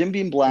 So Jim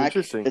Beam Black,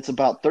 it's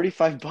about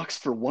 $35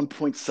 for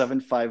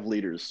 1.75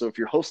 liters. So if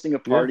you're hosting a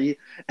party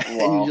and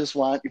you just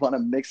want to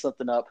mix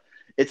something up,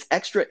 it's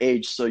extra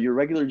aged. So your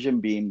regular Jim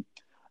Beam,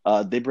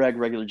 they brag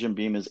regular Jim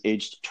Beam is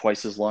aged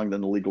twice as long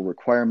than the legal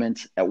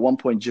requirement. At one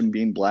point, Jim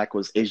Beam Black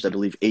was aged, I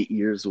believe, 8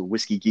 years. With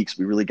Whiskey Geeks,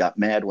 we really got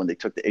mad when they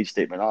took the age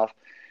statement off.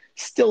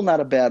 Still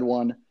not a bad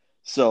one.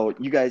 So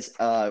you guys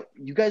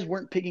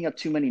weren't picking up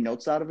too many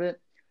notes out of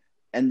it.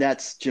 and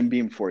that's Jim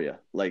Beam for you.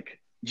 Like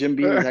Jim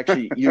Beam is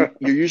actually you're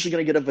usually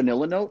going to get a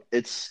vanilla note.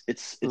 It's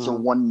a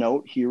one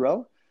note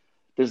hero.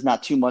 There's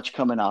not too much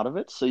coming out of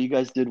it, so you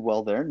guys did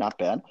well there. Not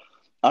bad.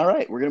 All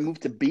right, we're going to move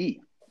to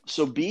B.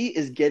 So B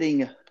is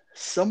getting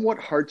somewhat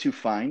hard to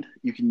find.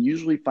 You can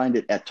usually find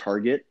it at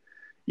Target.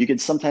 You can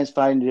sometimes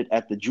find it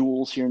at the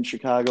Jewels here in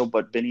Chicago,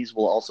 but Benny's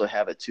will also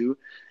have it too.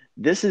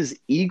 This is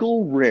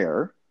Eagle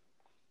Rare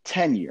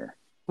 10-year.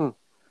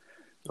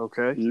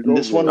 Okay.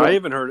 This one I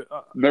haven't heard it.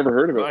 Never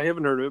heard of it. I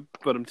haven't heard of it,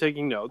 but I'm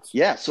taking notes.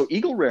 Yeah, so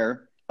Eagle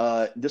Rare,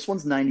 this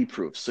one's 90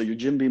 proof. So your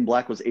Jim Beam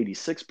Black was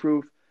 86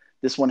 proof.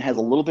 This one has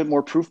a little bit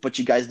more proof, but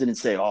you guys didn't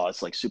say, oh,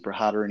 it's like super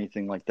hot or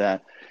anything like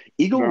that.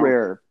 Eagle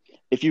Rare,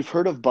 if you've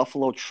heard of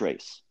Buffalo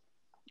Trace.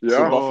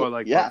 Yeah. So I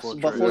like Buffalo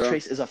Trace. Buffalo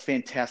Trace is a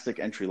fantastic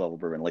entry-level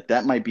bourbon. Like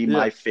that might be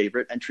my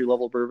favorite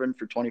entry-level bourbon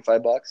for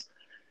 $25.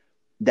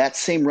 That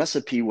same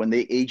recipe, when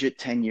they age it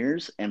 10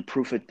 years and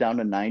proof it down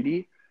to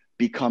 90,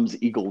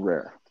 becomes Eagle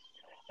Rare.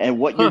 And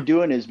what you're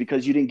doing is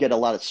because you didn't get a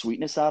lot of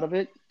sweetness out of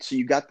it, so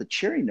you got the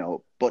cherry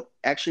note, but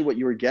actually what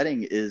you were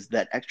getting is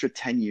that extra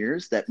 10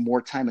 years, that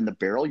more time in the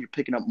barrel, you're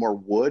picking up more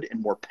wood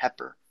and more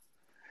pepper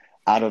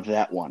out of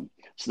that one.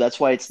 So that's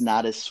why it's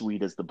not as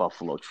sweet as the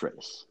Buffalo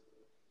Trace.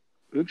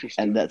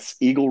 Interesting. And that's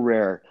Eagle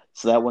Rare.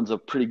 So that one's a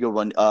pretty good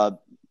one.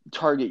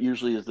 Target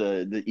usually is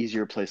the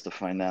easier place to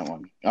find that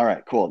one. All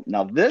right, cool.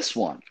 Now this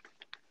one,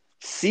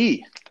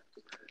 C.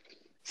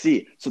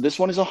 So this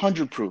one is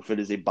 100 proof. It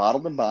is a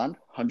bottled and bond,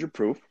 100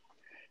 proof.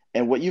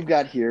 And what you've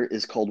got here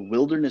is called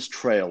Wilderness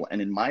Trail.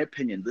 And in my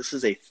opinion, this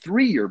is a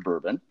 3-year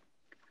bourbon.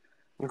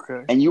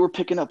 Okay. And you were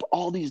picking up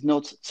all these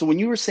notes. So when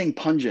you were saying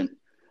pungent,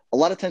 a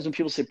lot of times when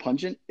people say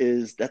pungent,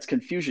 that's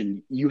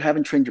confusion. You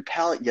haven't trained your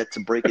palate yet to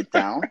break it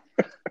down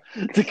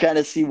to kind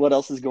of see what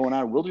else is going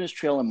on. Wilderness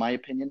Trail, in my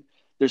opinion,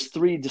 there's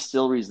 3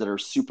 distilleries that are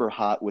super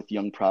hot with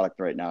young product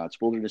right now. It's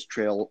Wilderness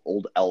Trail,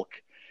 Old Elk,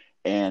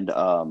 and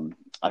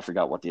I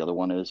forgot what the other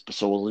one is,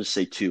 so we'll just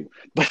say 2.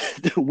 But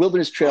the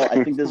Wilderness Trail,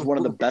 I think this is one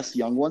of the best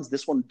young ones.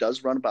 This one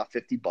does run about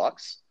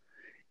 $50.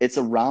 It's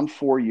around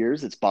 4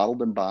 years. It's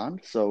bottled and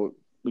bond, so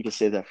we can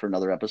save that for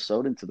another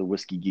episode into the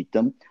whiskey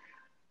geekdom.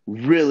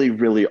 Really,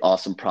 really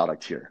awesome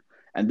product here.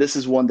 And this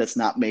is one that's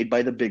not made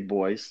by the big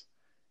boys,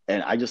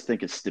 and I just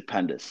think it's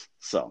stupendous.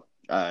 So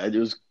it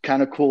was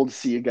kind of cool to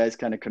see you guys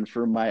kind of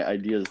confirm my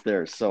ideas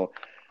there. So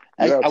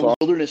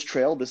Wilderness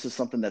Trail, this is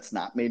something that's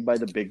not made by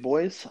the big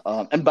boys.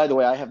 And by the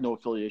way, I have no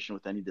affiliation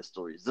with any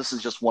distilleries. This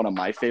is just one of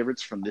my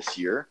favorites from this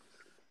year.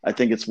 I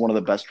think it's one of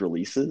the best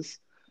releases.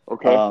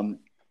 Okay.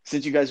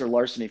 Since you guys are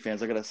Larceny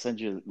fans, I got to send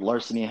you –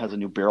 Larceny has a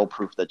new barrel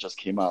proof that just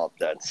came out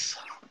that's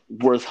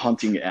worth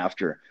hunting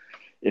after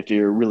if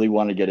you really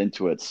want to get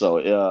into it. So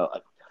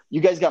you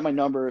guys got my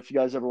number. If you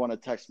guys ever want to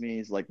text me,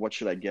 it's like, what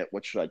should I get?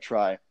 What should I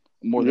try?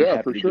 I'm more than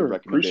happy to give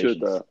recommendations.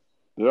 Appreciate that.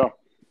 Yeah.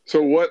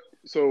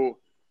 So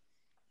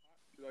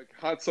like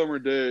hot summer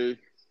day,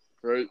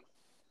 right?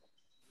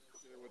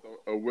 With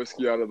a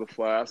whiskey out of the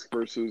flask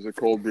versus a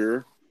cold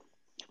beer.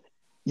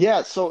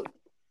 Yeah. So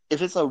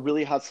if it's a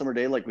really hot summer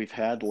day, like we've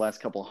had the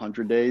last couple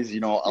 100 days,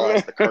 I'll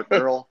ask the cart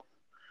girl.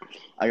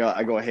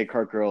 I go, hey,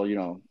 cart girl,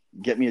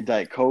 get me a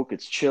Diet Coke.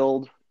 It's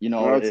chilled.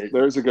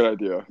 There's a good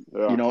idea.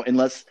 Yeah. And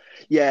this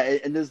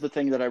is the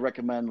thing that I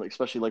recommend,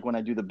 especially like when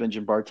I do the Binge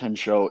and Bartend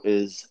show,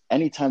 is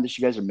anytime that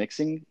you guys are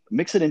mixing,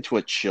 mix it into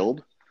a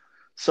chilled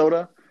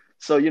soda.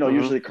 So,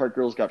 usually the cart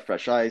girl's got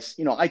fresh ice.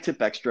 I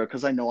tip extra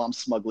because I know I'm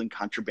smuggling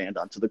contraband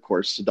onto the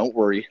course. So don't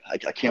worry. I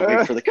can't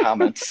wait for the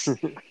comments.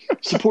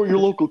 Support your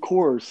local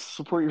course.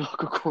 Support your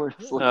local course.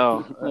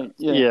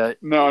 Yeah.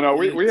 No.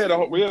 We had a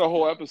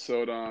whole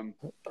episode on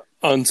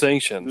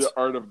unsanctioned. The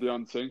art of the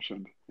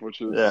unsanctioned,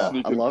 which is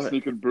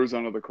sneaking booze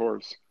onto the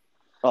course.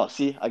 Oh,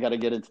 see, I got to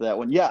get into that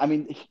one. Yeah, I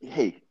mean,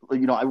 hey,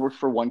 I work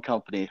for one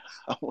company.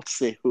 I won't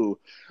say who.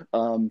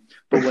 But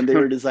when they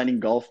were designing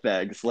golf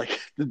bags, like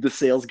the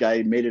sales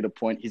guy made it a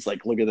point. He's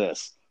like, look at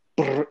this.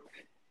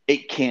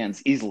 8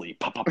 cans easily.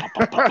 Pop, pop, pop,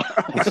 pop, pop.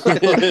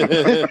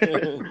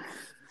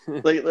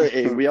 like,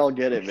 hey, we all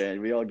get it,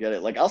 man. We all get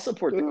it. Like, I'll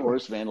support the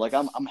course, man. Like,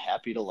 I'm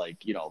happy to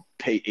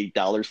pay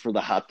 $8 for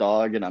the hot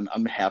dog, and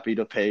I'm happy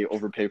to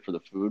overpay for the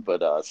food.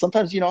 But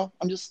sometimes,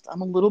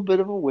 I'm a little bit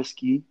of a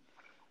whiskey.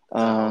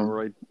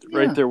 Right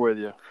there with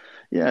you.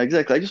 Yeah,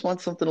 exactly. I just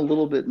want something a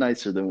little bit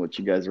nicer than what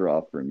you guys are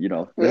offering.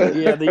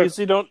 Yeah, they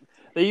usually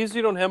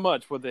don't have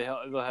much.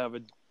 They'll have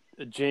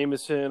a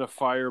Jameson, a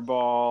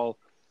Fireball,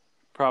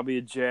 probably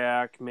a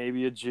Jack,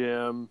 maybe a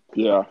Jim.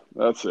 Yeah,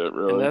 that's it,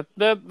 really. And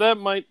that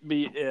might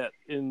be it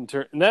and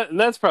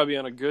that's probably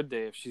on a good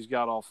day if she's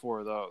got all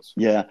 4 of those.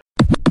 Yeah.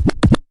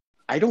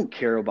 I don't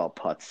care about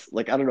putts.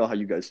 Like, I don't know how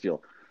you guys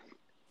feel.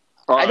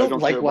 I don't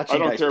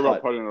care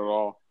about putting at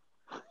all.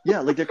 Yeah,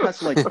 like they're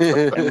constantly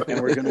like,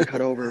 and we're gonna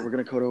cut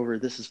over.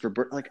 This is for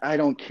like, I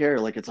don't care.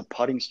 Like, it's a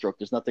putting stroke.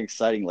 There's nothing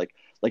exciting. Like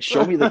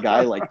show me the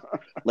guy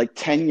like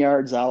 10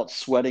 yards out,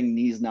 sweating,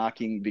 knees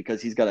knocking because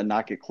he's got to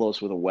knock it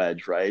close with a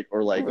wedge, right?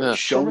 Or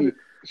show me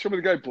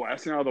the guy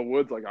blasting out of the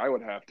woods like I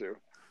would have to.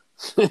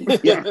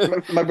 Yeah,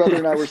 my brother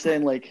and I were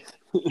saying, like,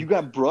 you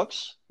got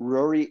Brooks,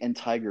 Rory, and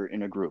Tiger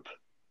in a group.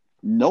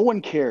 No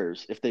one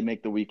cares if they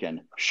make the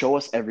weekend. Show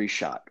us every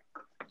shot.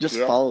 Just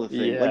Yeah. follow the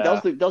thing. Like Yeah.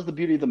 that was the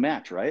beauty of the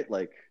match, right?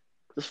 Like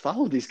just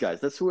follow these guys.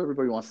 That's who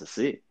everybody wants to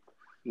see.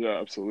 Yeah,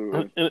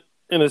 absolutely.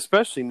 And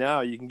especially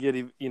now, you can get,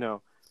 you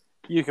know,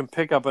 you can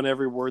pick up on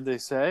every word they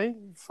say.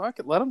 Fuck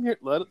it, let them hear.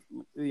 Let it,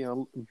 you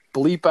know,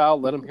 bleep out.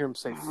 Let them hear them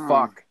say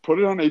fuck. Put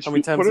it on How many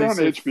HBO. times Put it they on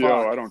say HBO.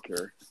 fuck? I don't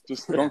care.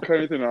 Just don't cut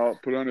anything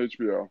out. Put it on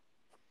HBO.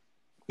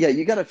 Yeah,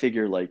 you got to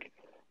figure like,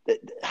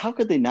 how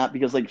could they not?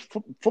 Because like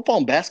football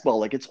and basketball,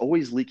 like it's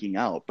always leaking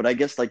out. But I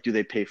guess like, do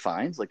they pay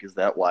fines? Like, is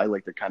that why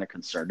like they're kind of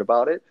concerned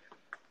about it?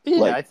 Yeah,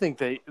 Like- I think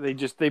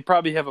they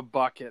probably have a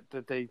bucket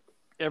that they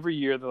every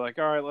year they're like,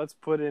 all right, let's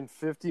put in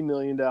 $50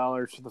 million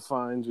for the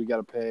fines we got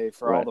to pay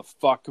for all Right.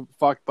 the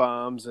fuck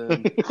bombs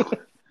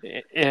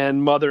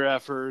and mother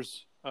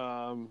effers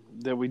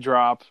that we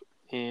drop,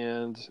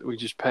 and we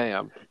just pay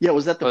them. Yeah,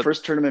 was that the But-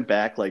 first tournament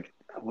back? Like,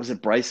 was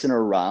it Bryson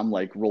or Rom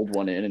like rolled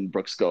one in and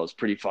Brooks goes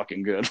pretty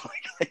fucking good,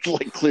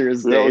 like clear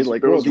as Yeah, day. it was,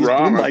 Like, it whoa, was these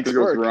Rom. boom I think mics it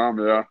was work.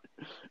 Rom.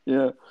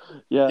 Yeah.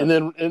 Yeah. And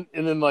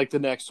then like the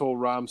next hole,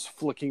 Rom's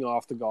flicking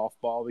off the golf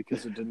ball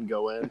because it didn't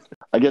go in.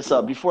 I guess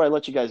before I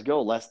let you guys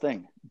go, last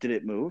thing, did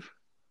it move?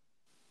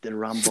 Did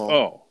Rom ball?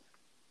 Oh,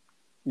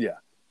 yeah.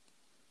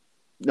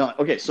 No.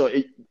 Okay, so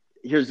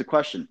here's the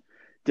question: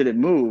 did it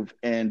move?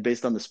 And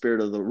based on the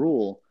spirit of the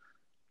rule,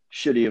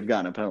 should he have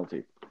gotten a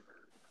penalty?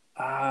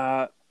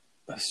 A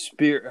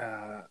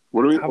spear.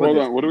 What are we? How about Hold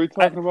this? on. What are we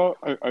talking about?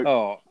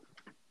 Oh,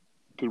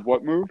 Did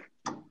what move?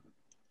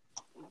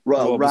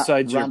 well,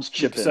 besides Rom's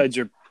chip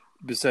in.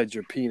 besides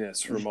your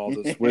penis from all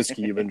this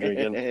whiskey you've been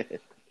drinking.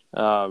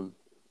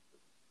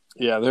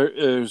 Yeah,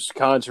 there's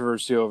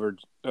controversy over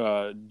one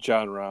of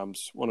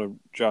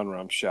John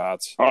Rahm's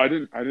shots. Oh, I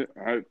didn't.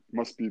 I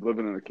must be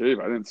living in a cave.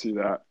 I didn't see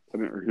that. I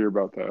didn't hear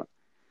about that.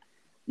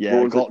 Yeah,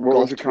 What was it- what was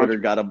golf the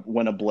Twitter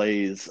went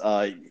ablaze.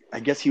 I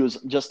guess he was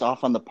just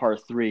off on the par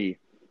 3.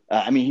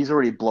 I mean, he's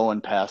already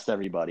blowing past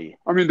everybody.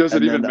 I mean, does it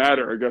And even then-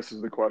 matter? I guess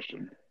is the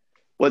question.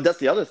 Well, that's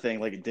the other thing.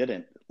 Like, it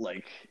didn't.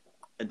 Like,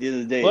 at the end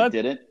of the day, Well, it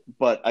didn't.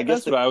 But I guess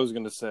That's what I was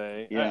going to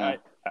say. Yeah.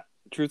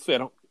 Truthfully, I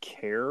don't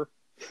care.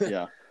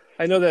 yeah.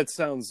 I know that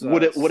sounds.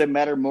 Would it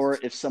matter more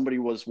if somebody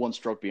was one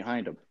stroke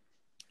behind him?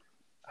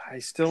 I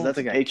still don't That's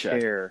think a I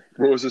paycheck. care.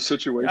 What was the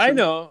situation? I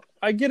know.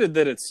 I get it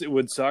that it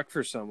would suck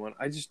for someone.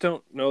 I just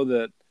don't know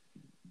that.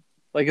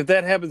 Like, if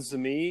that happens to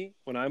me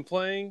when I'm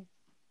playing,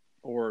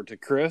 or to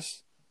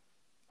Chris,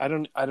 I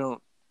don't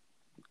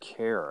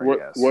care. I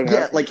guess. What Yeah,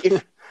 happened?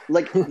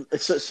 like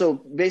if so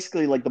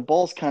basically like the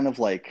ball's kind of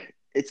like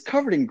it's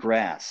covered in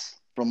grass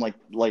from like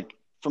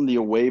from the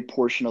away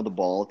portion of the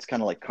ball. It's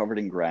kind of like covered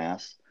in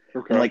grass.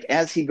 Okay. And like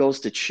as he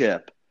goes to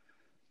chip,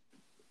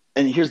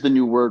 and here's the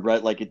new word,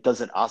 right? Like it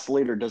doesn't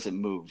oscillate or doesn't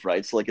move,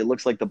 right? So like it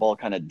looks like the ball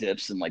kind of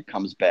dips and like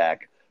comes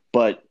back,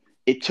 but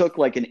it took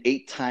like an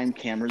 8-time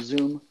camera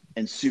zoom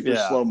and super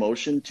Yeah. slow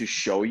motion to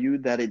show you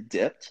that it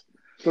dipped.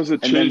 Does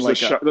it and then, change like,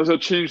 the shot? Does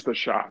it change the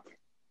shot?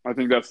 I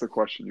think that's the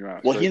question you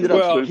asked. Well, right? he ended Does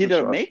it up change the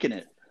shot? making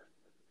it.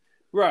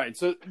 Right.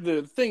 So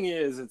the thing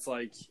is, it's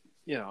like,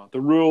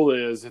 the rule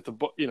is if the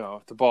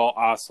ball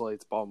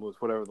oscillates, ball moves,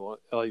 whatever the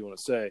hell you want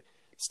to say,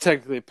 it's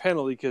technically a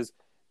penalty because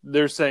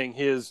they're saying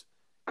his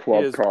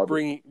Club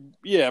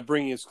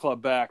bringing his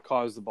club back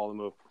caused the ball to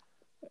move.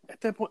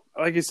 At that point,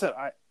 like I said,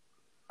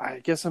 I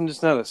guess I'm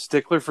just not a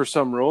stickler for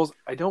some rules.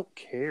 I don't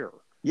care.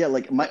 Yeah,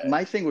 like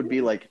my thing would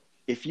be like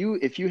if you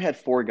had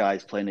 4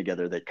 guys playing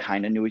together that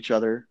kind of knew each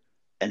other,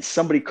 and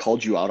somebody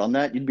called you out on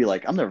that, you'd be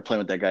like, I'm never playing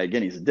with that guy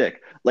again. He's a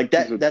dick. Like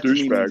that. He's a That to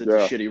me douchebag, means it's yeah.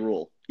 a shitty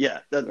rule. Yeah,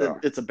 Yeah.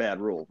 it's a bad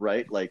rule,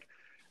 right? Like,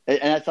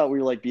 and I thought we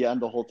were like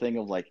beyond the whole thing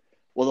of like,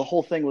 well, the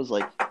whole thing was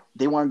like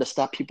they wanted to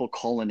stop people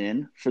calling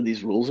in for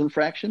these rules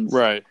infractions,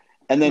 Right.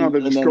 And then No, they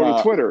just and go then,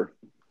 to Twitter.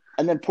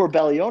 And then poor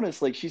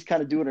Balionis, like she's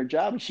kind of doing her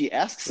job, and she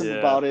asks him Yeah.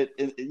 about it,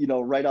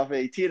 right off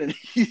 18, and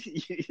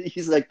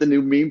he's like the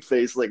new meme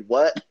face, like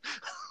what?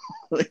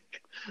 like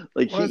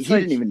Well, he it's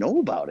like- didn't even know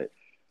about it.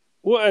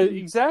 Well,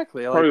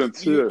 exactly. Probably didn't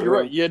see it, You're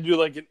right? right. You had to do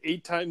like an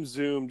 8-time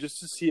zoom just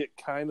to see it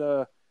kind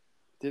of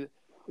did it.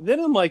 Then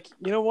I'm like,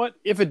 you know what?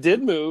 If it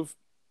did move,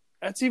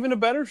 that's even a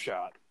better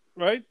shot,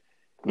 right?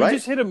 You Right.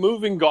 just hit a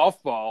moving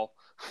golf ball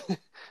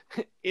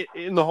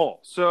in the hole.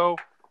 So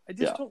I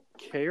just Yeah. don't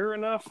care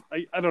enough.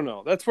 I don't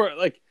know. That's where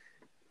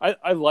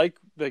I like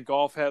that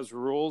golf has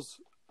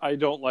rules. I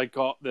don't like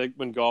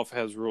when golf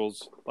has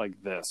rules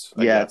like this.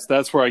 I Yeah. guess.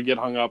 That's where I get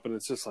hung up, and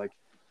it's just like,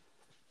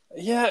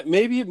 yeah,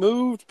 maybe it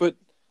moved, but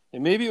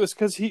maybe it was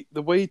because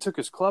the way he took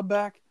his club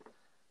back.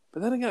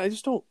 But then again, I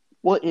just don't.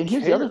 Well, and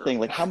here's the other care. thing: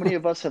 like, how many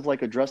of us have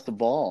like addressed the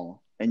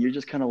ball, and you're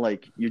just kind of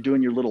like you're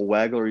doing your little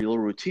waggle or your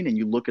little routine, and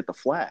you look at the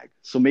flag.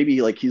 So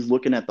maybe like he's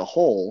looking at the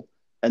hole,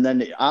 and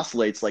then it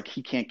oscillates, like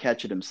he can't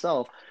catch it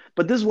himself.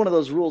 But this is one of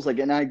those rules, like,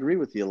 and I agree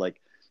with you. Like,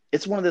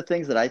 it's one of the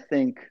things that I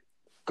think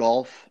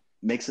golf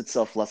makes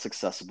itself less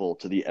accessible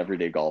to the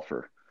everyday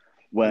golfer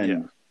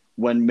when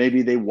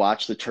maybe they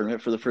watch the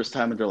tournament for the first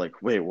time and they're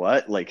like, wait,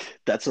 what? Like,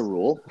 that's a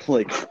rule?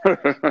 Like,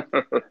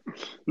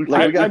 You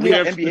Like, we got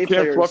can't NBA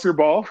fluff players- your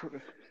ball.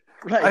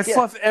 right? I yeah.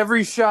 fluff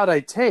every shot I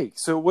take.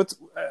 So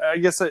I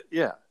guess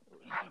yeah.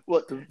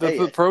 Well,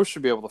 The pros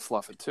should be able to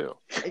fluff it too.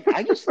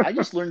 I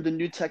just learned a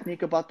new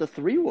technique about the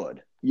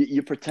 3-wood.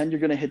 You pretend you're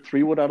going to hit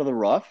 3-wood out of the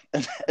rough,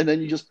 and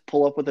then you just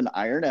pull up with an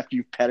iron after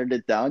you've patted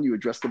it down. You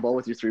address the ball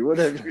with your 3-wood.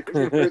 Have you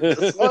heard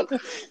this one?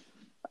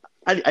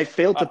 I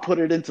failed to put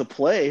it into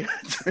play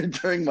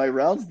during my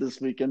rounds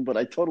this weekend, but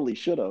I totally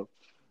should have.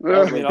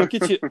 I mean,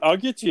 I'll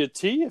get you a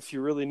tee if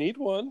you really need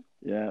one.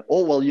 Yeah.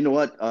 Oh, well, you know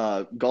what?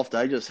 Golf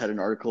Digest had an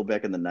article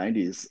back in the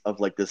 90s of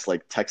like this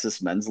like Texas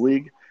men's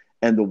league,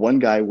 and the one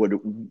guy would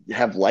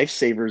have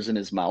lifesavers in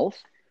his mouth,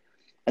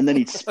 and then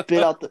he'd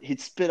spit out the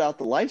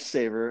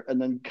lifesaver,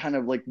 and then kind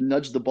of like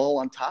nudge the ball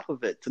on top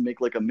of it to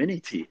make like a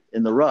mini tee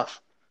in the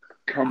rough.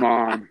 Come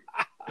on.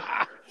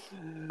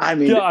 I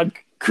mean, God,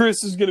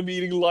 Chris is going to be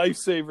eating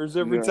lifesavers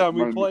every time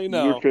we play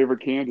now. Your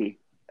favorite candy.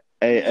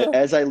 Hey,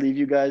 as I leave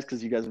you guys,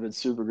 because you guys have been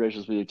super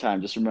gracious with your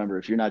time, just remember,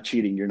 if you're not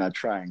cheating, you're not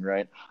trying,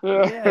 right?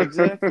 Yeah,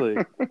 exactly.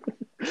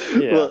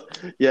 Yeah. Well,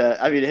 yeah.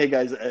 I mean, hey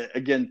guys,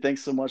 again,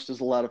 thanks so much. There's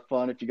a lot of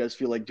fun. If you guys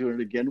feel like doing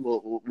it again,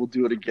 we'll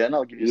do it again.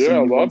 I'll give you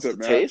some new ones to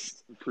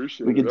taste.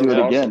 Appreciate we it. can do it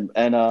Awesome. again.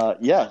 And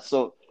yeah,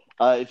 so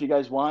if you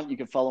guys want, you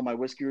can follow my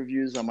whiskey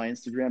reviews on my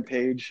Instagram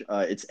page.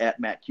 It's at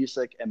Matt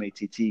Cusick,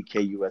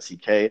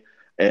 MattKusek.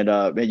 And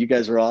man, you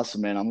guys are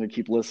awesome, man. I'm gonna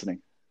keep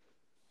listening.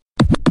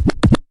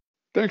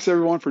 Thanks,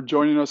 everyone, for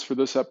joining us for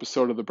this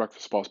episode of the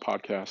Breakfast Balls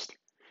podcast.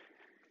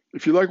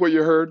 If you like what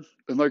you heard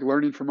and like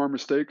learning from our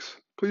mistakes,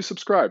 please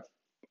subscribe.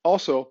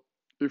 Also,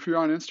 if you're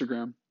on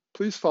Instagram,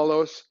 please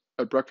follow us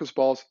at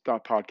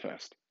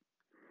breakfastballs.podcast.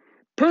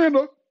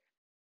 Panda!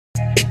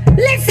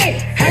 Listen,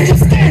 100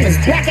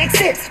 scammers, Black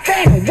X6,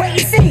 Phantom, wait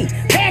and see,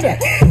 Panda,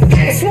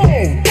 kinda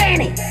swole,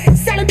 Danny,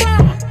 Sally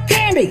Bar,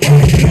 Candy,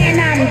 man,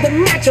 I'm the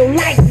macho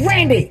like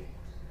Randy.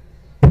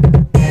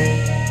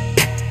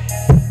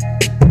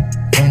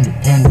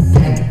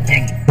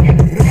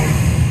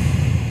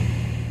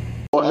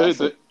 Well, hey,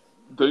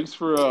 thanks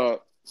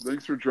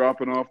for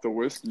dropping off the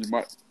whiskey.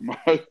 My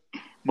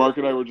Mark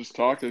and I were just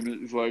talking.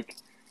 He's like,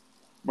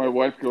 my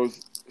wife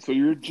goes, so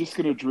you're just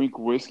gonna drink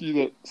whiskey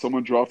that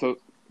someone dropped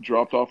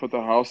off at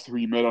the house who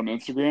you met on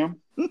Instagram?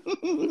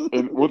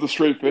 And with a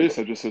straight face,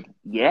 I just said,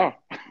 yeah.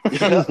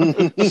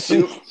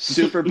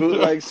 Super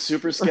bootleg,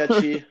 super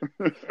sketchy.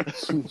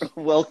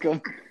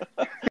 Welcome.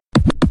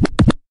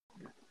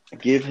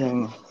 Give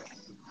him.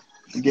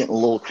 I'm getting a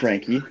little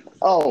cranky.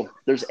 Oh,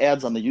 there's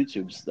ads on the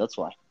YouTubes. That's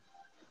why.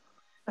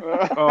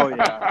 Oh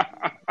yeah.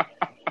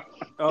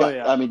 Oh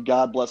yeah. I mean,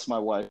 God bless my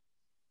wife.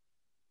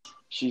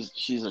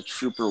 She's a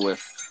trooper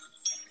with.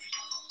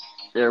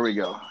 There we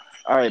go.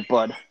 All right,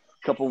 bud.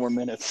 Couple more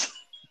minutes.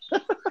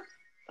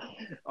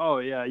 Oh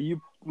yeah.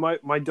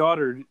 My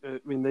daughter. I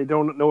mean, they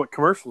don't know what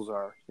commercials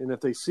are, and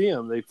if they see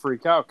them, they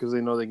freak out because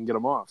they know they can get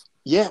them off.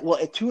 Yeah. Well,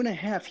 at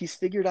 2.5, he's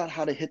figured out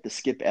how to hit the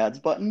skip ads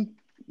button.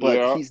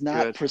 But he's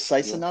not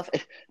precise enough.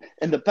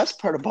 And the best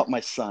part about my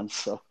son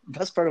is,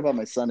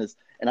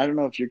 and I don't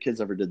know if your kids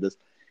ever did this,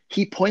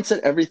 he points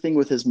at everything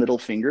with his middle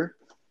finger.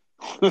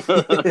 So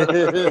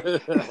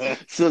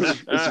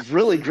it's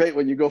really great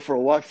when you go for a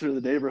walk through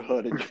the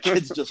neighborhood and your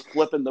kid's just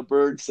flipping the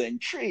bird saying,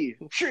 tree,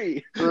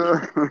 tree.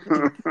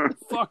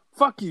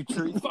 Fuck you,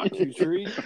 tree. Fuck you, tree.